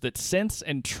bandages that sense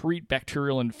and treat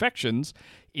bacterial infections,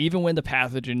 even when the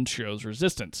pathogen shows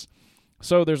resistance.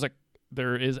 So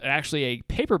there is actually a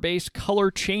paper-based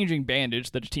color-changing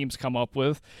bandage that a team's come up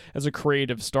with as a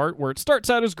creative start, where it starts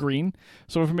out as green.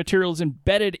 So if a material is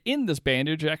embedded in this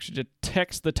bandage, it actually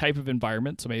detects the type of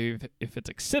environment, so maybe if it's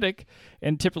acidic,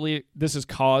 and typically this is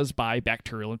caused by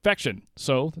bacterial infection.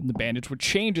 So the bandage would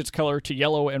change its color to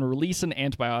yellow and release an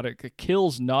antibiotic that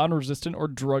kills non-resistant or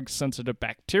drug-sensitive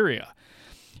bacteria.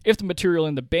 If the material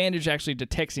in the bandage actually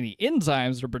detects any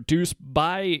enzymes that are produced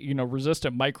by,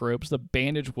 resistant microbes, the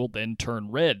bandage will then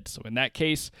turn red. So in that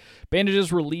case,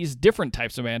 bandages release different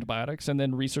types of antibiotics, and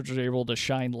then researchers are able to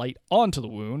shine light onto the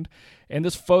wound. And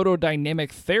this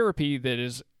photodynamic therapy that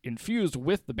is infused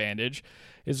with the bandage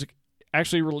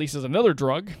actually releases another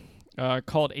drug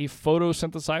called a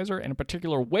photosynthesizer, and a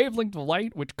particular wavelength of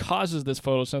light which causes this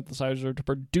photosynthesizer to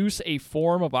produce a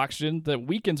form of oxygen that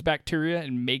weakens bacteria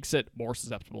and makes it more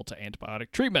susceptible to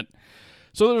antibiotic treatment.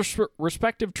 So there's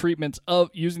respective treatments of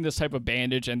using this type of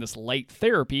bandage and this light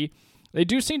therapy. They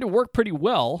do seem to work pretty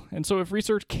well, and so if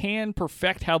research can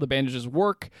perfect how the bandages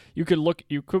work, you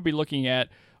could be looking at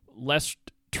less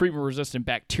treatment-resistant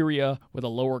bacteria with a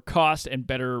lower cost and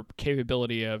better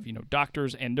capability of,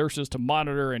 doctors and nurses to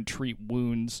monitor and treat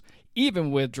wounds,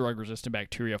 even with drug-resistant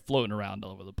bacteria floating around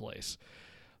all over the place.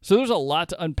 So there's a lot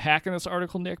to unpack in this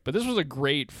article, Nick, but this was a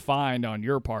great find on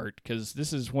your part, because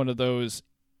this is one of those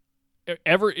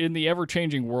in the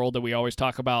ever-changing world that we always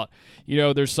talk about.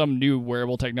 There's some new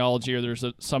wearable technology, or there's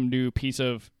some new piece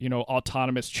of,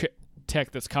 autonomous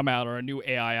tech that's come out, or a new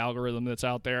AI algorithm that's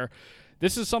out there.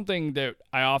 This is something that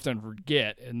I often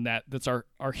forget, and that's our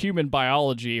human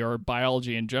biology, or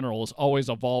biology in general, is always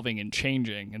evolving and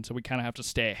changing. And so we kind of have to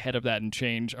stay ahead of that and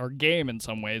change our game in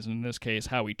some ways, and in this case,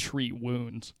 how we treat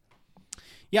wounds.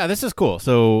 Yeah, this is cool.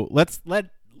 So let's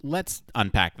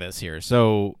unpack this here.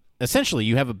 So essentially,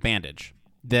 you have a bandage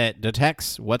that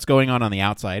detects what's going on the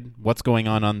outside, what's going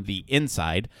on the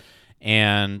inside,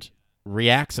 and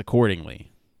reacts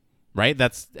accordingly, right?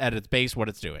 That's at its base what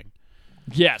it's doing.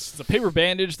 Yes, it's a paper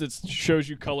bandage that shows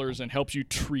you colors and helps you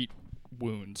treat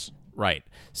wounds. Right.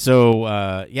 So,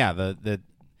 they're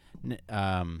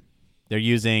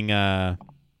using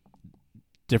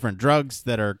different drugs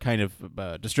that are kind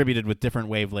of distributed with different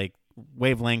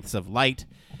wavelengths of light.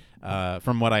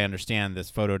 From what I understand,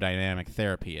 this photodynamic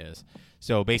therapy is.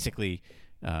 So basically,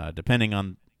 depending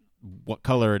on what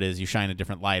color it is, you shine a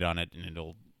different light on it, and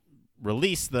it'll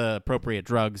release the appropriate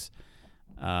drugs.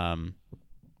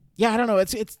 Yeah, I don't know.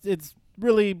 It's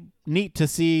really neat to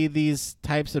see these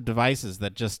types of devices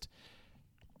that just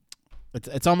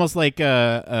it's almost like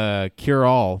a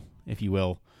cure-all, if you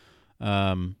will.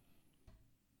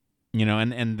 You know,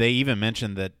 and they even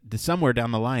mentioned that somewhere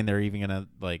down the line they're even gonna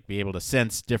like be able to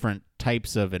sense different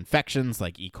types of infections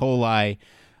like E. coli.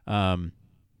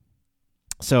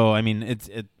 So I mean,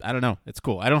 I don't know. It's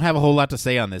cool. I don't have a whole lot to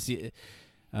say on this.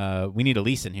 We need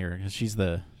Elise in here because she's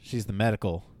the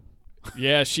medical.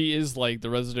 Yeah, she is like the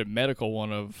resident medical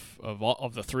one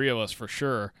of the three of us for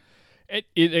sure.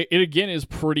 It again is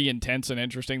pretty intense and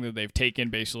interesting that they've taken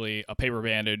basically a paper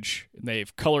bandage and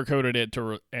they've color coded it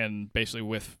and basically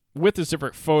with the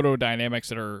different photodynamics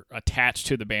that are attached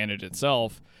to the bandage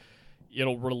itself,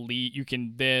 you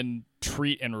can then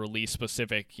treat and release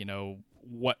specific,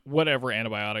 whatever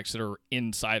antibiotics that are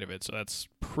inside of it. So that's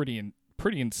pretty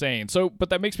insane. So, but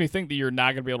that makes me think that you're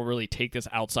not going to be able to really take this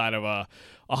outside of a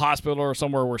hospital or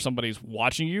somewhere where somebody's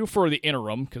watching you for the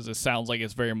interim, because it sounds like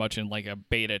it's very much in like a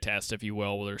beta test, if you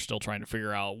will, where they're still trying to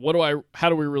figure out how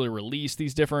do we really release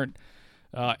these different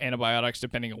antibiotics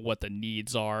depending on what the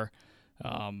needs are.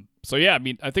 So yeah, I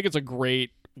mean, I think it's a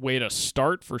great way to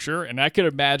start for sure. And I could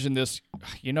imagine this,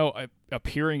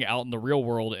 appearing out in the real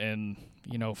world in,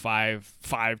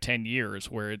 5-10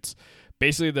 years, where it's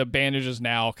basically the bandage is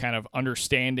now kind of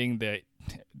understanding the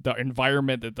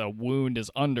environment that the wound is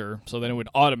under. So then it would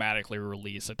automatically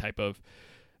release a type of,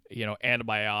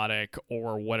 antibiotic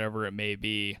or whatever it may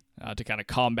be to kind of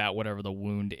combat whatever the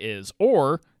wound is.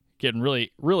 Or getting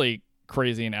really, really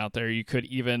crazy and out there, you could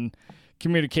even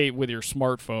communicate with your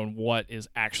smartphone what is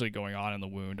actually going on in the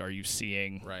wound. Are you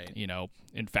seeing,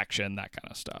 infection, that kind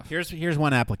of stuff? Here's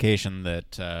one application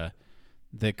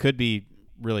that could be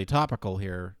really topical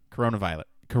here.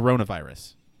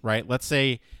 Coronavirus, right? Let's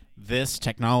say this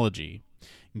technology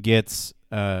gets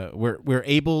we're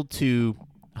able to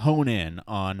hone in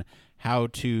on how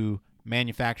to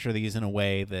manufacture these in a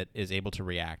way that is able to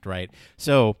react, right?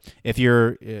 So if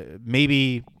you're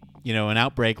maybe an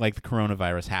outbreak like the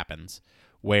coronavirus happens,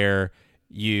 where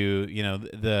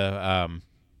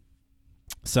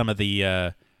some of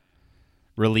the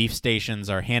relief stations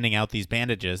are handing out these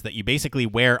bandages that you basically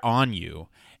wear on you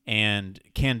and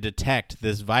can detect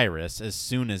this virus as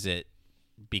soon as it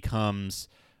becomes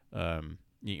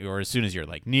or as soon as you're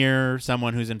like near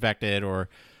someone who's infected, or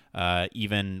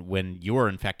even when you're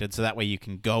infected, so that way you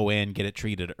can go in, get it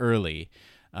treated early.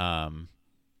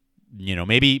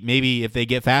 Maybe if they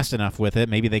get fast enough with it,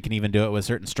 maybe they can even do it with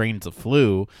certain strains of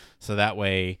flu, so that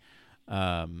way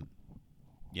I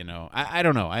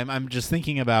don't know. I'm just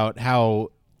thinking about how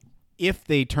if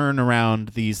they turn around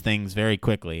these things very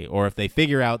quickly, or if they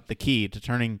figure out the key to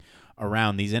turning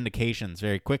around these indications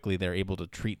very quickly, they're able to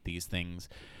treat these things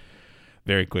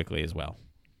very quickly as well.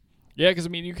 Yeah, because,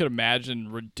 you could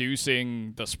imagine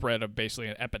reducing the spread of basically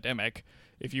an epidemic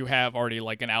if you have already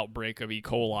like an outbreak of E.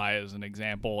 coli, as an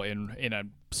example, in a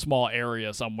small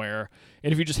area somewhere.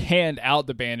 And if you just hand out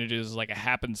the bandages like a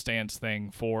happenstance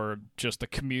thing for just the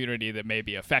community that may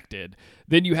be affected,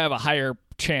 then you have a higher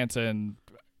chance and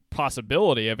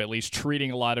possibility of at least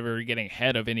treating a lot of it or getting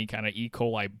ahead of any kind of E.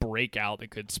 coli breakout that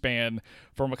could span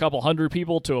from a couple hundred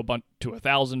people to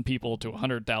 1,000 people to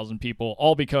 100,000 people,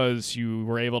 all because you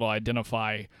were able to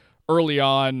identify early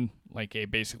on like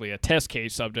basically a test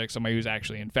case subject, somebody who's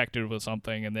actually infected with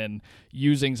something, and then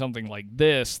using something like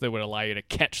this that would allow you to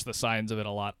catch the signs of it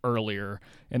a lot earlier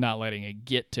and not letting it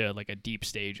get to like a deep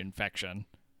stage infection.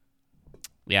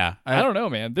 Yeah, I don't know,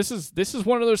 man. This is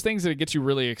one of those things that gets you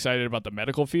really excited about the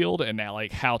medical field and now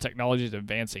like how technology is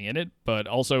advancing in it, but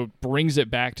also brings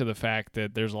it back to the fact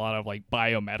that there's a lot of like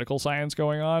biomedical science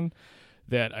going on.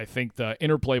 That I think the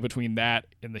interplay between that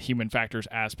and the human factors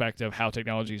aspect of how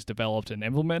technology is developed and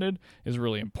implemented is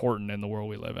really important in the world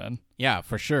we live in. Yeah,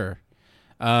 for sure.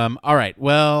 All right.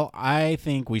 Well, I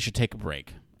think we should take a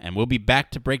break, and we'll be back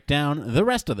to break down the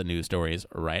rest of the news stories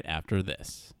right after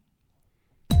this.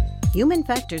 Human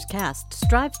Factors Cast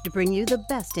strives to bring you the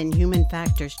best in human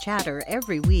factors chatter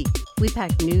every week. We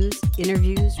pack news,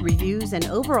 interviews, reviews, and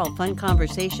overall fun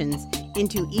conversations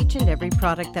into each and every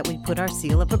product that we put our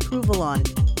seal of approval on.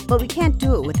 But we can't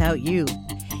do it without you.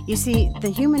 You see, the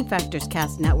Human Factors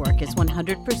Cast network is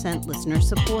 100% listener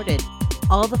supported.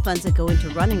 All the funds that go into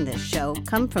running this show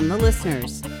come from the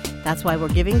listeners. That's why we're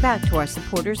giving back to our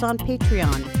supporters on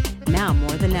Patreon, now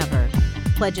more than ever.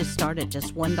 Pledges start at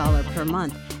just $1 per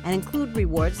month and include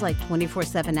rewards like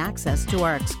 24/7 access to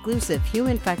our exclusive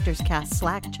Human Factors Cast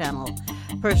Slack channel,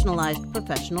 personalized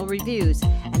professional reviews,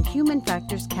 and Human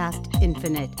Factors Cast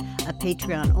Infinite, a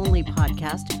Patreon-only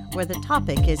podcast where the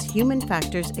topic is human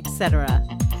factors, etc.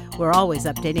 We're always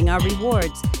updating our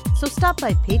rewards, So stop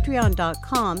by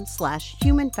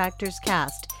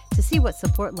patreon.com/humanfactorscast to see what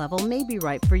support level may be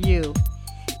right for you.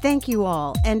 Thank you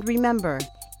all, and remember,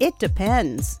 it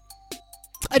depends.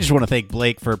 I just want to thank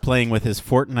Blake for playing with his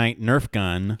Fortnite Nerf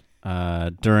gun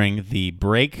during the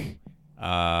break.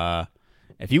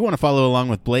 If you want to follow along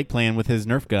with Blake playing with his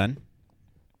Nerf gun,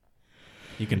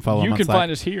 you can follow him on Slack. You can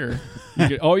find us here.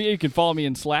 You can follow me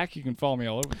in Slack. You can follow me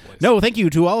all over the place. No, thank you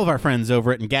to all of our friends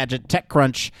over at Engadget,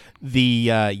 TechCrunch,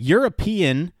 the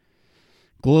European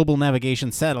Global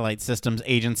Navigation Satellite Systems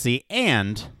Agency,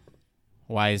 and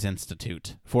Wise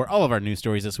Institute for all of our news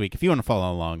stories this week. If you want to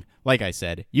follow along, like I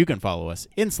said, you can follow us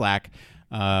in Slack.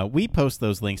 We post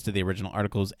those links to the original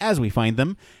articles as we find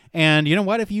them. And you know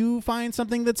what? If you find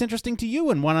something that's interesting to you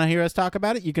and want to hear us talk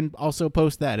about it, you can also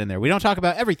post that in there. We don't talk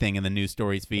about everything in the news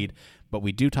stories feed, but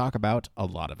we do talk about a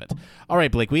lot of it. All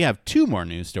right, Blake, we have 2 more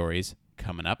news stories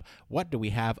coming up. What do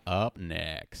we have up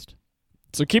next?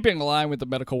 So keeping in line with the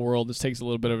medical world, this takes a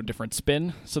little bit of a different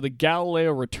spin. So the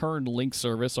Galileo Return Link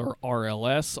Service, or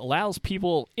RLS, allows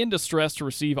people in distress to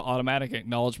receive automatic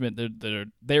acknowledgement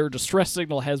that their distress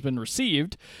signal has been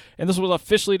received, and this was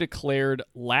officially declared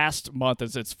last month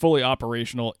as it's fully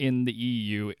operational in the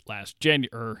EU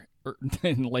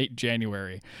in late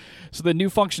January. So the new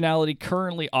functionality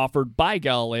currently offered by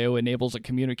Galileo enables a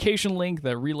communication link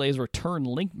that relays return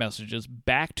link messages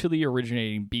back to the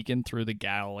originating beacon through the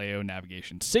Galileo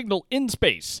navigation signal in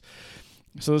space.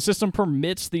 So the system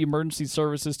permits the emergency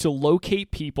services to locate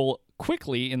people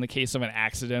quickly in the case of an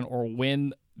accident or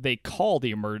when they call the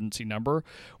emergency number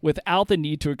without the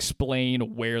need to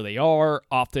explain where they are,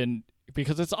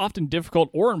 because it's often difficult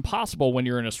or impossible when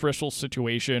you're in a stressful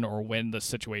situation or when the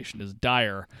situation is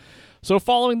dire. So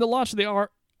following the launch of the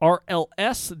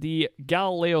RLS, the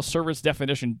Galileo service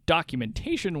definition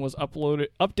documentation was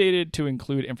updated to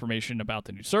include information about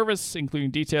the new service,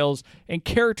 including details and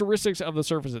characteristics of the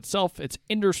service itself, its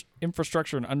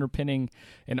infrastructure and underpinning,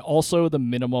 and also the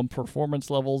minimum performance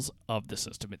levels of the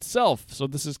system itself. So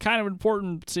this is kind of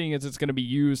important, seeing as it's going to be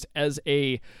used as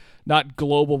a not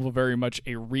global, but very much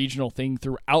a regional thing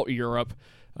throughout Europe,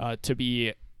 to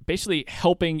be basically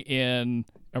helping in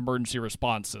emergency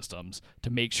response systems to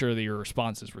make sure that your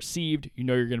response is received. You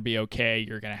know you're going to be okay.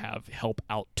 You're going to have help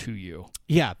out to you.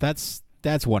 Yeah, that's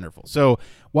wonderful. So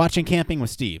watching Camping with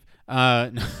Steve.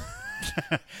 No,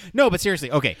 but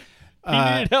seriously, okay. He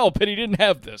needed help, and he didn't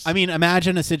have this. I mean,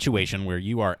 imagine a situation where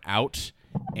you are out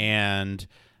and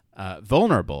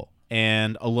vulnerable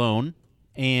and alone,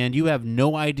 and you have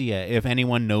no idea if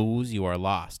anyone knows you are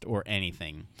lost or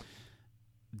anything.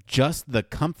 Just the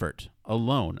comfort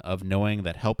alone of knowing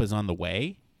that help is on the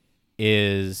way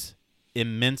is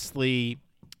immensely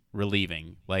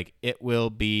relieving. Like, it will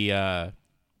be... I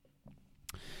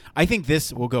think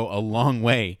this will go a long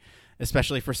way,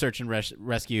 especially for search and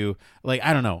rescue. Like,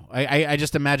 I don't know. I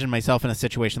just imagine myself in a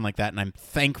situation like that, and I'm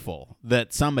thankful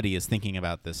that somebody is thinking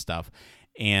about this stuff.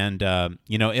 And,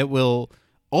 it will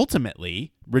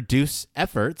ultimately reduce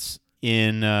efforts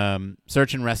in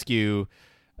search and rescue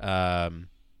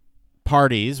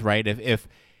parties, right?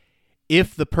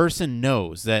 If the person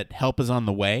knows that help is on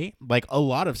the way, like, a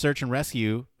lot of search and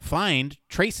rescue find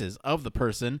traces of the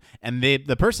person, and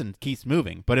the person keeps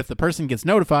moving. But if the person gets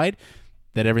notified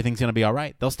that everything's going to be all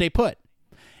right, they'll stay put.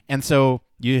 And so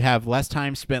you have less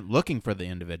time spent looking for the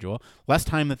individual, less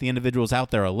time that the individual's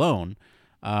out there alone.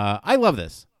 I love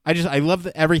this. I love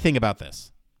everything about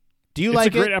this. Do you like it?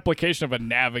 It's a great application of a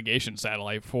navigation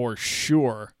satellite for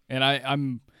sure. And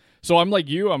I'm like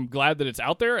you. I'm glad that it's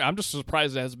out there. I'm just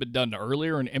surprised it hasn't been done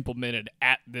earlier and implemented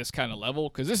at this kind of level,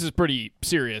 because this is pretty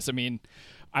serious. I mean,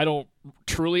 I don't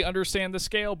truly understand the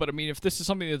scale, but I mean, if this is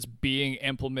something that's being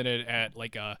implemented at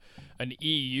like an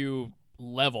EU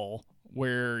level,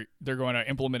 where they're going to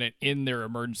implement it in their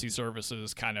emergency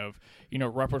services kind of,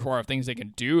 repertoire of things they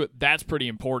can do, that's pretty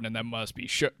important, and that must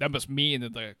mean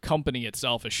that the company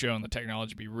itself has shown the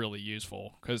technology to be really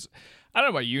useful. Because I don't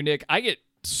know about you, Nick, I get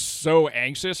so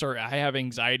anxious, or I have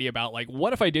anxiety about, like,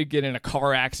 what if I did get in a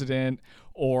car accident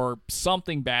or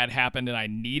something bad happened and I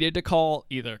needed to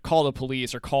either call the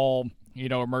police or call,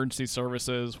 emergency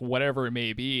services, whatever it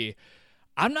may be.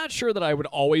 I'm not sure that I would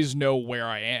always know where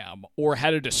I am or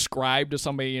how to describe to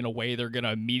somebody in a way they're going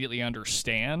to immediately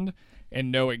understand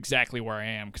and know exactly where I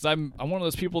am. Because I'm one of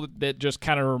those people that just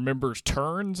kind of remembers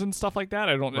turns and stuff like that.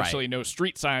 I don't necessarily know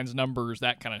street signs, numbers,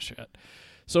 that kind of shit.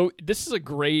 So this is a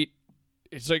great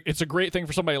it's a great thing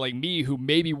for somebody like me who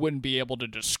maybe wouldn't be able to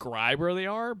describe where they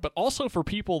are, but also for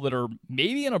people that are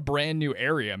maybe in a brand new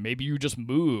area. Maybe you just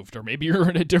moved, or maybe you're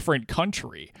in a different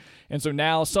country. And so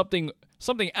now something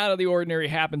out of the ordinary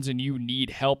happens and you need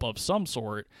help of some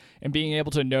sort, and being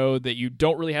able to know that you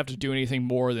don't really have to do anything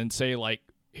more than say, like,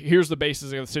 here's the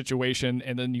basis of the situation,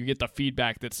 and then you get the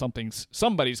feedback that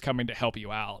somebody's coming to help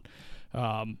you out.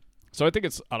 So I think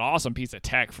it's an awesome piece of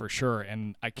tech for sure,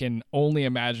 and I can only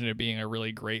imagine it being a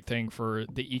really great thing for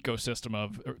the ecosystem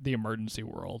of the emergency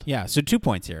world. Yeah, so 2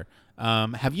 points here.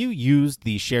 Have you used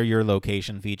the share your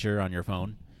location feature on your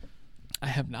phone? I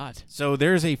have not. So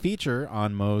there's a feature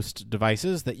on most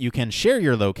devices that you can share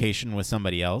your location with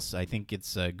somebody else. I think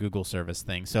it's a Google service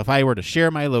thing. So if I were to share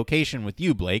my location with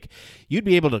you, Blake, you'd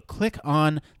be able to click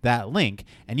on that link,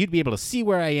 and you'd be able to see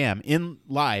where I am in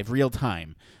live, real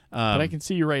time. But I can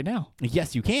see you right now.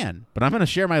 Yes, you can. But I'm going to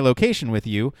share my location with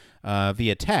you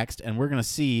via text, and we're going to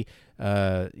see.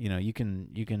 You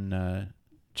can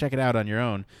check it out on your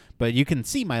own, but you can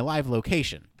see my live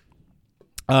location.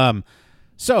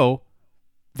 So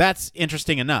that's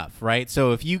interesting enough, right?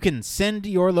 So if you can send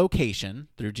your location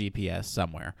through GPS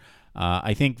somewhere,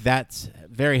 I think that's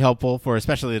very helpful for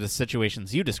especially the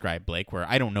situations you described, Blake, where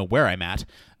I don't know where I'm at.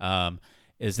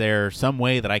 Is there some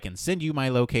way that I can send you my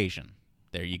location?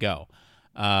 There you go.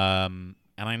 And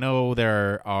I know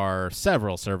there are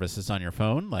several services on your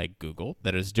phone, like Google,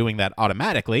 that is doing that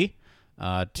automatically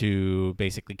to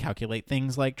basically calculate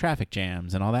things like traffic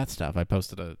jams and all that stuff. I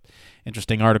posted an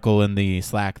interesting article in the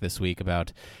Slack this week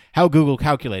about how Google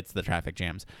calculates the traffic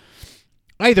jams.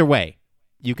 Either way,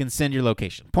 you can send your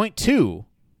location. Point 2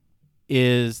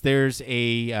 is there's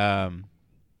AAA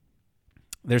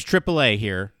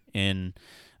here in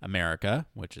America,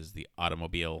 which is the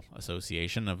Automobile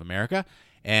Association of America,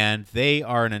 and they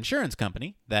are an insurance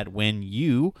company that when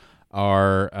you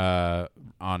are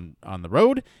on the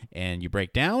road and you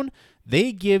break down,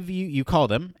 they give you call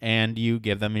them and you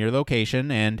give them your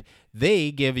location, and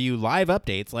they give you live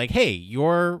updates like, hey,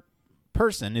 your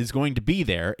person is going to be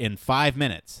there in 5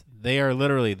 minutes. They are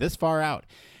literally this far out.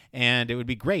 And it would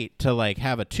be great to like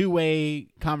have a two-way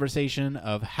conversation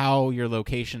of how your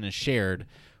location is shared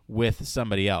with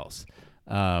somebody else,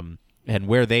 and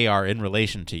where they are in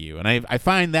relation to you. And I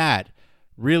find that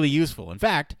really useful. In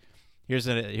fact, here's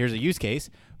a use case.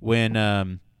 When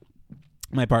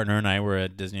my partner and I were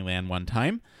at Disneyland one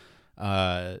time,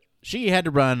 she had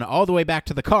to run all the way back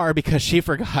to the car because she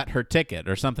forgot her ticket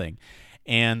or something.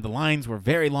 And the lines were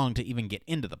very long to even get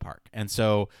into the park. And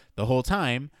so the whole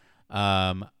time,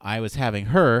 I was having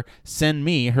her send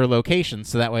me her location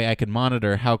so that way I could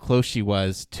monitor how close she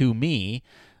was to me.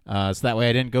 So that way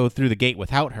I didn't go through the gate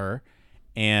without her,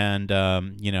 and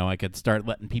I could start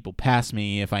letting people pass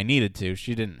me if I needed to.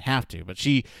 She didn't have to, but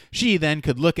she then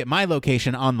could look at my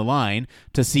location on the line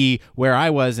to see where I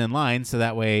was in line, so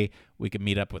that way we could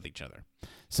meet up with each other.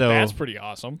 So that's pretty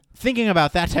awesome. Thinking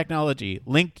about that technology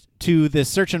linked to this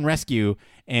search and rescue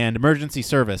and emergency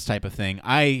service type of thing,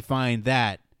 I find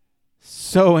that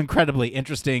so incredibly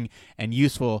interesting and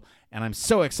useful, and I'm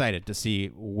so excited to see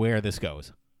where this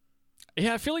goes.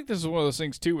 Yeah, I feel like this is one of those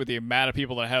things, too, with the amount of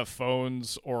people that have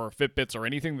phones or Fitbits or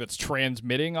anything that's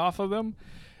transmitting off of them,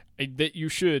 that you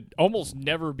should almost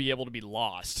never be able to be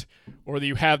lost, or that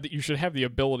you should have the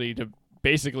ability to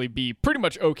basically be pretty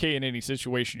much okay in any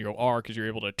situation you are because you're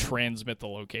able to transmit the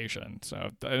location. So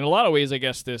in a lot of ways, I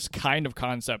guess this kind of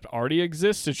concept already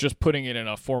exists. It's just putting it in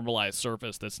a formalized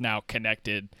surface that's now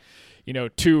connected,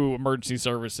 to emergency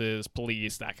services,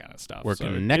 police, that kind of stuff.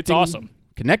 It's awesome.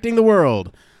 Connecting the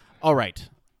world. All right.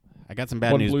 I got some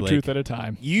bad news, One Bluetooth Blake. at a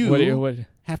time. You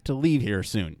have to leave here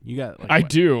soon. You got I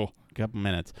do. A couple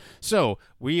minutes. So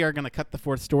we are going to cut the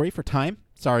fourth story for time.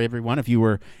 Sorry, everyone, if you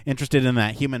were interested in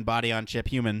that human body on chip,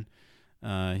 human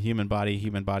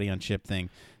body on chip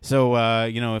thing. So,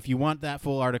 if you want that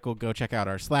full article, go check out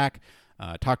our Slack.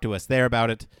 Talk to us there about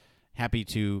it. Happy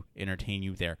to entertain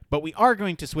you there. But we are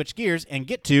going to switch gears and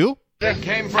get to... It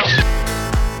came from...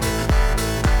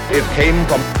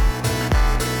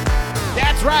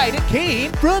 That's right, it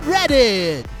came from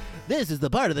Reddit. This is the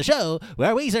part of the show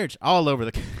where we search all over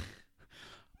the... I'm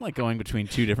like going between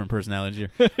two different personalities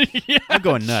here. Yeah, I'm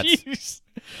going nuts.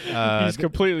 He's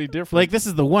completely different. Like, this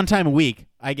is the one time a week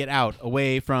I get out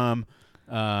away from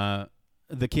the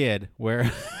kid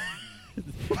where...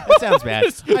 That sounds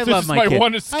bad. I love my kid.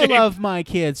 I love my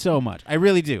kid so much. I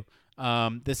really do.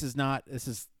 This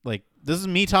is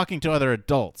me talking to other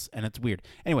adults, and it's weird.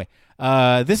 Anyway,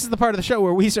 this is the part of the show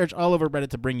where we search all over Reddit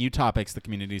to bring you topics the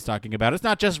community is talking about. It's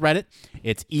not just Reddit.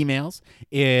 It's emails.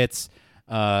 It's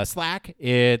Slack,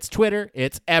 it's Twitter,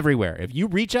 it's everywhere. If you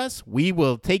reach us, we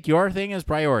will take your thing as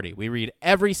priority. We read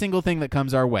every single thing that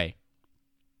comes our way.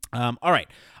 All right.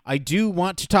 I do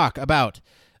want to talk about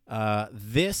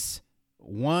this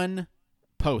one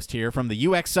post here from the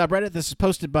UX subreddit. This is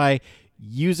posted by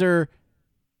user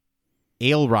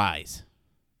AleRise.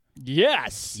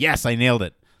 Yes. Yes, I nailed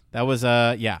it. That was,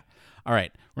 yeah. All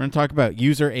right. We're going to talk about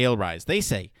user AleRise. They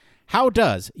say, how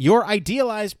does your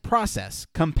idealized process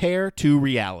compare to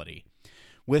reality?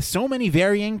 With so many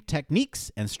varying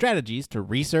techniques and strategies to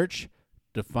research,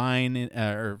 defining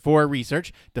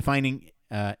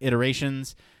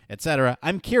iterations, etc.,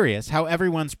 I'm curious how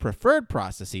everyone's preferred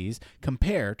processes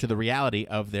compare to the reality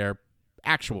of their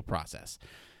actual process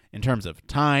in terms of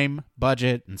time,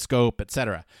 budget, and scope,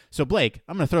 etc. So, Blake,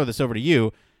 I'm going to throw this over to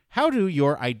you. How do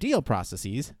your ideal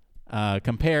processes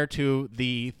compare to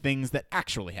the things that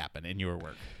actually happen in your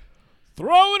work?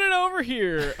 Throwing it over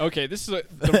here. Okay, this is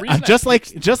the reason.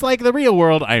 just like the real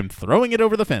world, I'm throwing it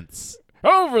over the fence.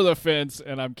 Over the fence,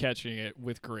 and I'm catching it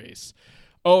with grace.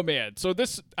 Oh man, so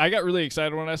I got really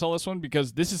excited when I saw this one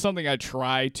because this is something I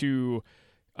try to.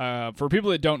 For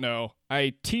people that don't know,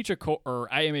 I teach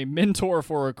I am a mentor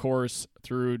for a course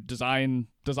through Design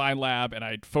Lab, and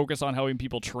I focus on helping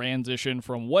people transition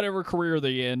from whatever career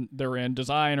they're in,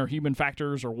 design or human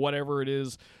factors or whatever it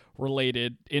is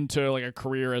related, into like a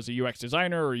career as a UX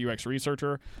designer or UX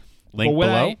researcher. Link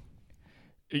below.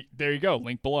 There you go.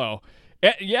 Link below.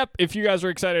 Yep. If you guys are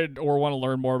excited or want to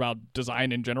learn more about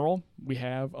design in general, we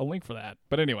have a link for that.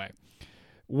 But anyway.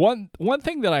 One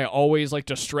thing that I always like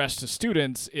to stress to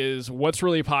students is what's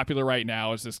really popular right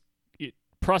now is this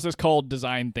process called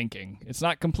design thinking. It's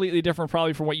not completely different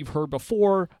probably from what you've heard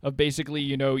before of basically,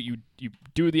 you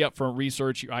do the upfront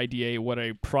research, you ideate what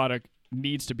a product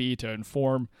needs to be to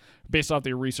inform based off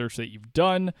the research that you've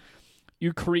done.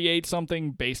 You create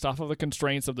something based off of the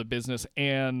constraints of the business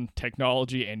and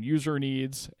technology and user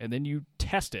needs, and then you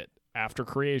test it after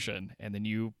creation, and then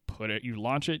you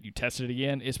launch it, you test it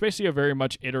again. It's basically a very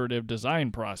much iterative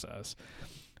design process.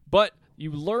 But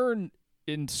you learn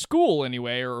in school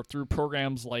anyway, or through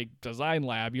programs like Design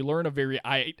Lab, you learn a very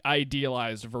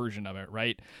idealized version of it,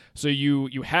 right? So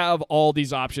you have all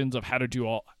these options of how to do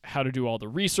all the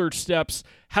research steps.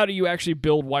 How do you actually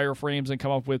build wireframes and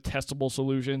come up with testable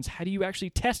solutions? How do you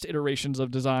actually test iterations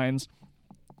of designs?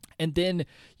 And then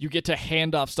you get to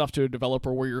hand off stuff to a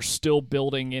developer where you're still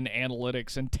building in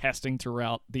analytics and testing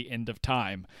throughout the end of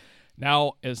time.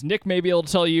 Now, as Nick may be able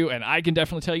to tell you, and I can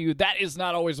definitely tell you, that is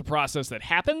not always a process that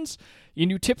happens. And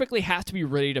you typically have to be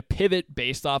ready to pivot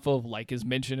based off of, like is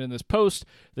mentioned in this post,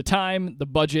 the time, the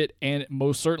budget, and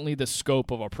most certainly the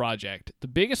scope of a project. The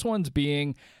biggest ones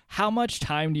being, how much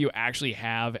time do you actually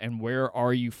have and where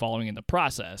are you following in the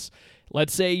process?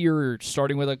 Let's say you're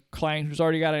starting with a client who's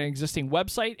already got an existing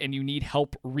website and you need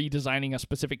help redesigning a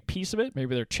specific piece of it.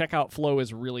 Maybe their checkout flow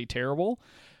is really terrible.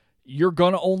 You're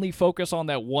going to only focus on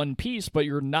that one piece, but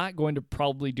you're not going to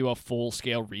probably do a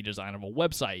full-scale redesign of a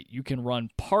website. You can run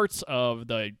parts of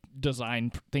the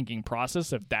design thinking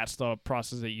process if that's the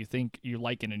process that you think you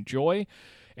like and enjoy.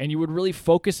 And you would really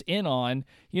focus in on,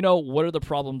 what are the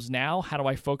problems now? How do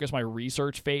I focus my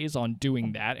research phase on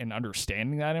doing that and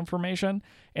understanding that information?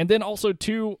 And then also,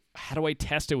 too, how do I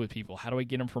test it with people? How do I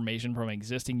get information from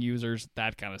existing users?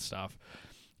 That kind of stuff.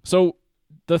 So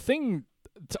the thing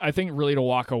I think really to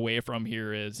walk away from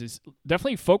here is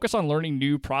definitely focus on learning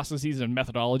new processes and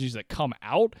methodologies that come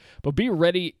out, but be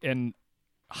ready and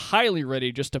highly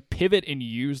ready just to pivot and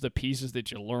use the pieces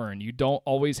that you learn. You don't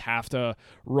always have to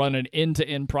run an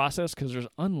end-to-end process because there's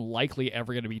unlikely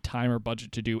ever going to be time or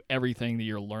budget to do everything that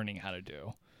you're learning how to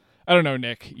do. I don't know,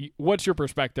 Nick, what's your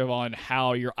perspective on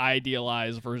how your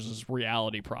idealized versus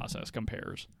reality process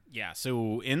compares? Yeah,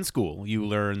 so in school, you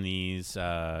learn these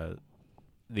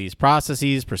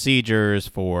processes, procedures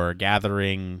for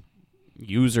gathering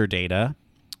user data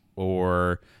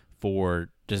or for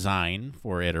design,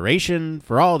 for iteration,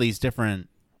 for all these different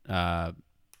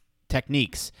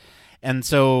techniques. And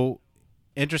so,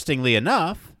 interestingly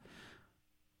enough,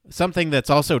 something that's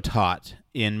also taught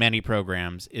in many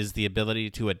programs is the ability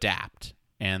to adapt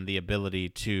and the ability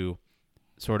to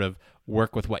sort of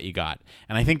work with what you got.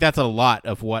 And I think that's a lot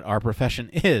of what our profession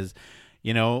is,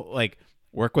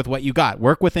 work with what you got,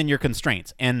 work within your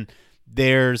constraints. And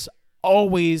there's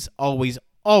always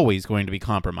going to be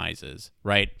compromises,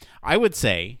 right? I would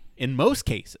say in most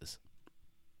cases,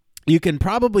 you can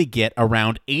probably get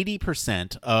around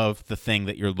 80% of the thing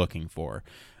that you're looking for.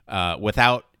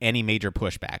 without any major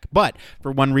pushback. But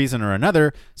for one reason or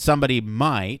another, somebody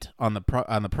might on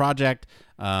the project,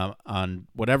 on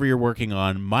whatever you're working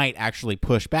on, might actually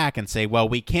push back and say, well,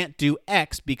 we can't do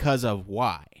X because of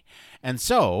Y. And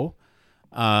so,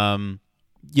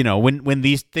 when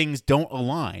these things don't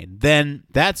align, then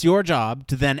that's your job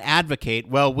to then advocate,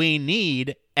 well, we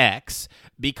need X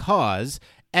because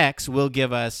X will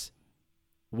give us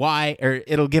Y, or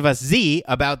it'll give us Z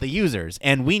about the users,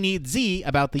 and we need Z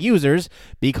about the users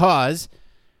because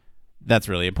that's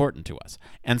really important to us.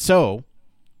 And so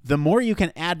the more you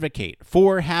can advocate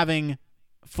for having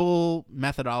full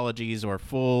methodologies or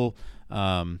full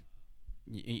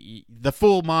the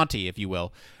full Monty, if you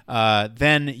will,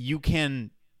 then you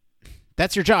can.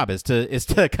 That's your job, is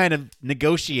to kind of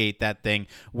negotiate that thing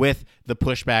with the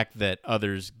pushback that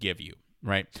others give you,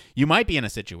 right? You might be in a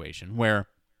situation where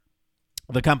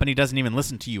the company doesn't even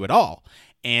listen to you at all,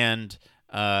 and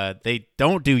they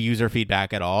don't do user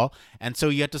feedback at all, and so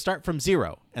you have to start from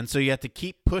zero. And so you have to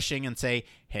keep pushing and say,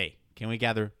 hey, can we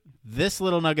gather this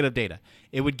little nugget of data?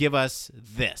 It would give us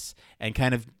this, and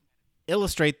kind of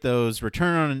illustrate those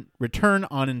return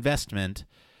on investment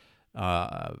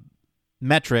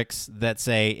metrics that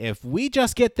say, if we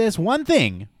just get this one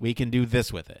thing, we can do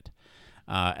this with it.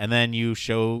 And then you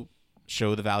show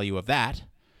the value of that,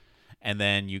 and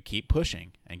then you keep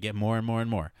pushing and get more and more and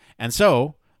more. And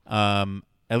so, at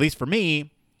least for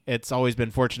me, it's always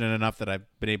been fortunate enough that I've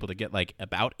been able to get like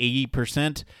about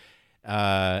 80%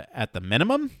 at the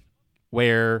minimum,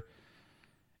 where,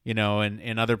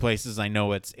 in other places I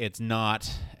know it's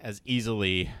not as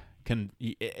easily,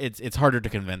 it's harder to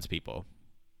convince people.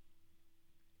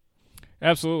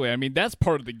 Absolutely. I mean, that's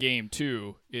part of the game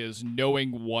too, is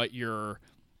knowing what your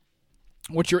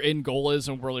end goal is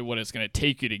and really what it's going to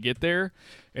take you to get there,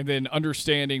 and then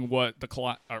understanding what the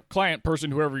client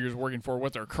person, whoever you're working for,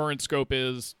 what their current scope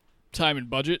is, time and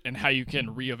budget, and how you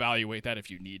can reevaluate that if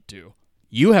you need to.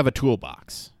 You have a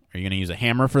toolbox. Are you going to use a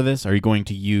hammer for this? Are you going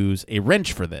to use a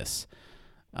wrench for this?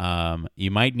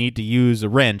 You might need to use a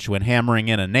wrench when hammering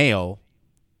in a nail,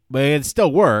 but it'd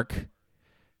still work.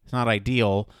 It's not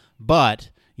ideal, but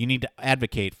you need to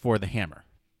advocate for the hammer.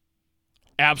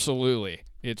 Absolutely.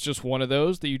 It's just one of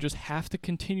those that you just have to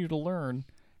continue to learn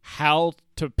how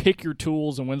to pick your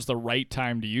tools and when's the right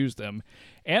time to use them.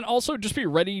 And also just be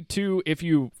ready to, if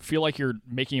you feel like you're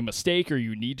making a mistake or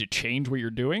you need to change what you're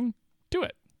doing, do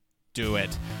it. Do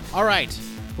it. All right.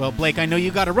 Well, Blake, I know you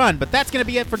got to run, but that's going to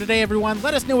be it for today, everyone.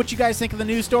 Let us know what you guys think of the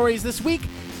news stories this week.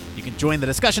 You can join the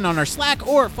discussion on our Slack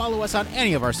or follow us on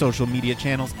any of our social media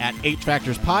channels at H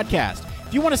Factors Podcast.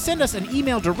 If you want to send us an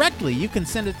email directly, you can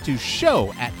send it to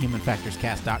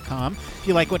show@humanfactorscast.com. If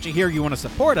you like what you hear, you want to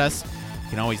support us,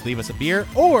 you can always leave us a beer,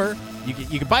 or you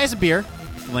can buy us a beer.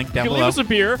 Link down below. Leave us a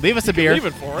beer. Leave us a beer. Leave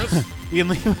it for us. You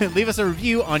can leave us a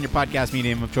review on your podcast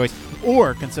medium of choice,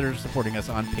 or consider supporting us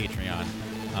on Patreon.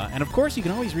 And, of course, you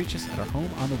can always reach us at our home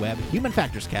on the web,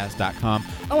 humanfactorscast.com.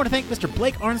 I want to thank Mr.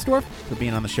 Blake Arnsdorf for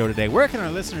being on the show today. Where can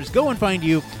our listeners go and find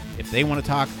you if they want to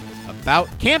talk about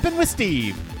Camping with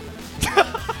Steve?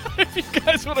 If you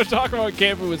guys want to talk about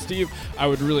Camping with Steve, I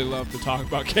would really love to talk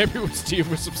about Camping with Steve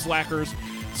with some slackers.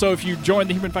 So if you join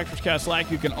the Human Factors Cast Slack,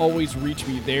 you can always reach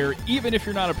me there, even if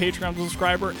you're not a Patreon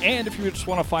subscriber. And if you just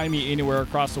want to find me anywhere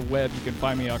across the web, you can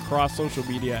find me across social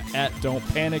media at Don't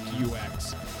Panic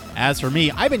UX. As for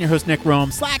me, I've been your host, Nick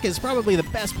Rome. Slack is probably the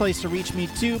best place to reach me,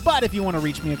 too. But if you want to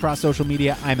reach me across social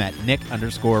media, I'm at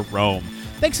Nick_Rome.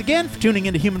 Thanks again for tuning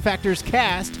into Human Factors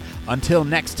Cast. Until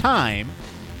next time,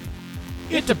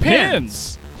 it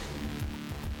depends.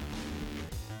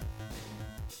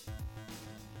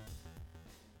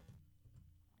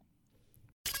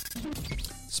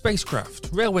 Spacecraft,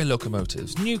 railway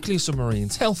locomotives, nuclear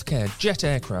submarines, healthcare, jet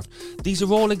aircraft, these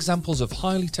are all examples of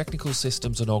highly technical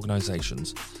systems and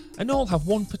organisations, and all have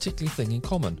one particular thing in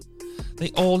common.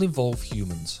 They all involve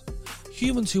humans.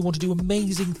 Humans who want to do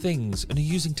amazing things and are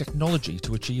using technology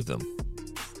to achieve them.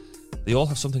 They all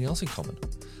have something else in common.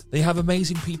 They have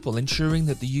amazing people ensuring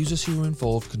that the users who are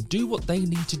involved can do what they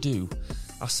need to do,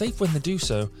 are safe when they do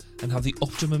so, and have the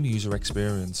optimum user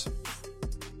experience.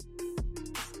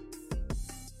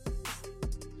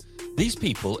 These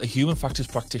people are Human Factors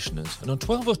practitioners, and on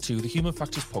 1202, the Human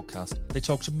Factors podcast, they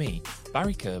talk to me,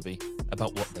 Barry Kirby,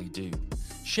 about what they do,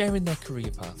 sharing their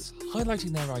career paths,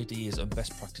 highlighting their ideas and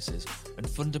best practices, and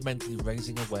fundamentally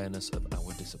raising awareness of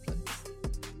our discipline.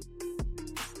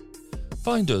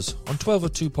 Find us on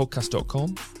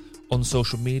 1202podcast.com, on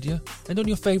social media, and on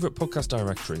your favourite podcast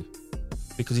directory,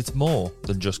 because it's more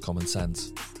than just common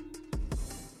sense.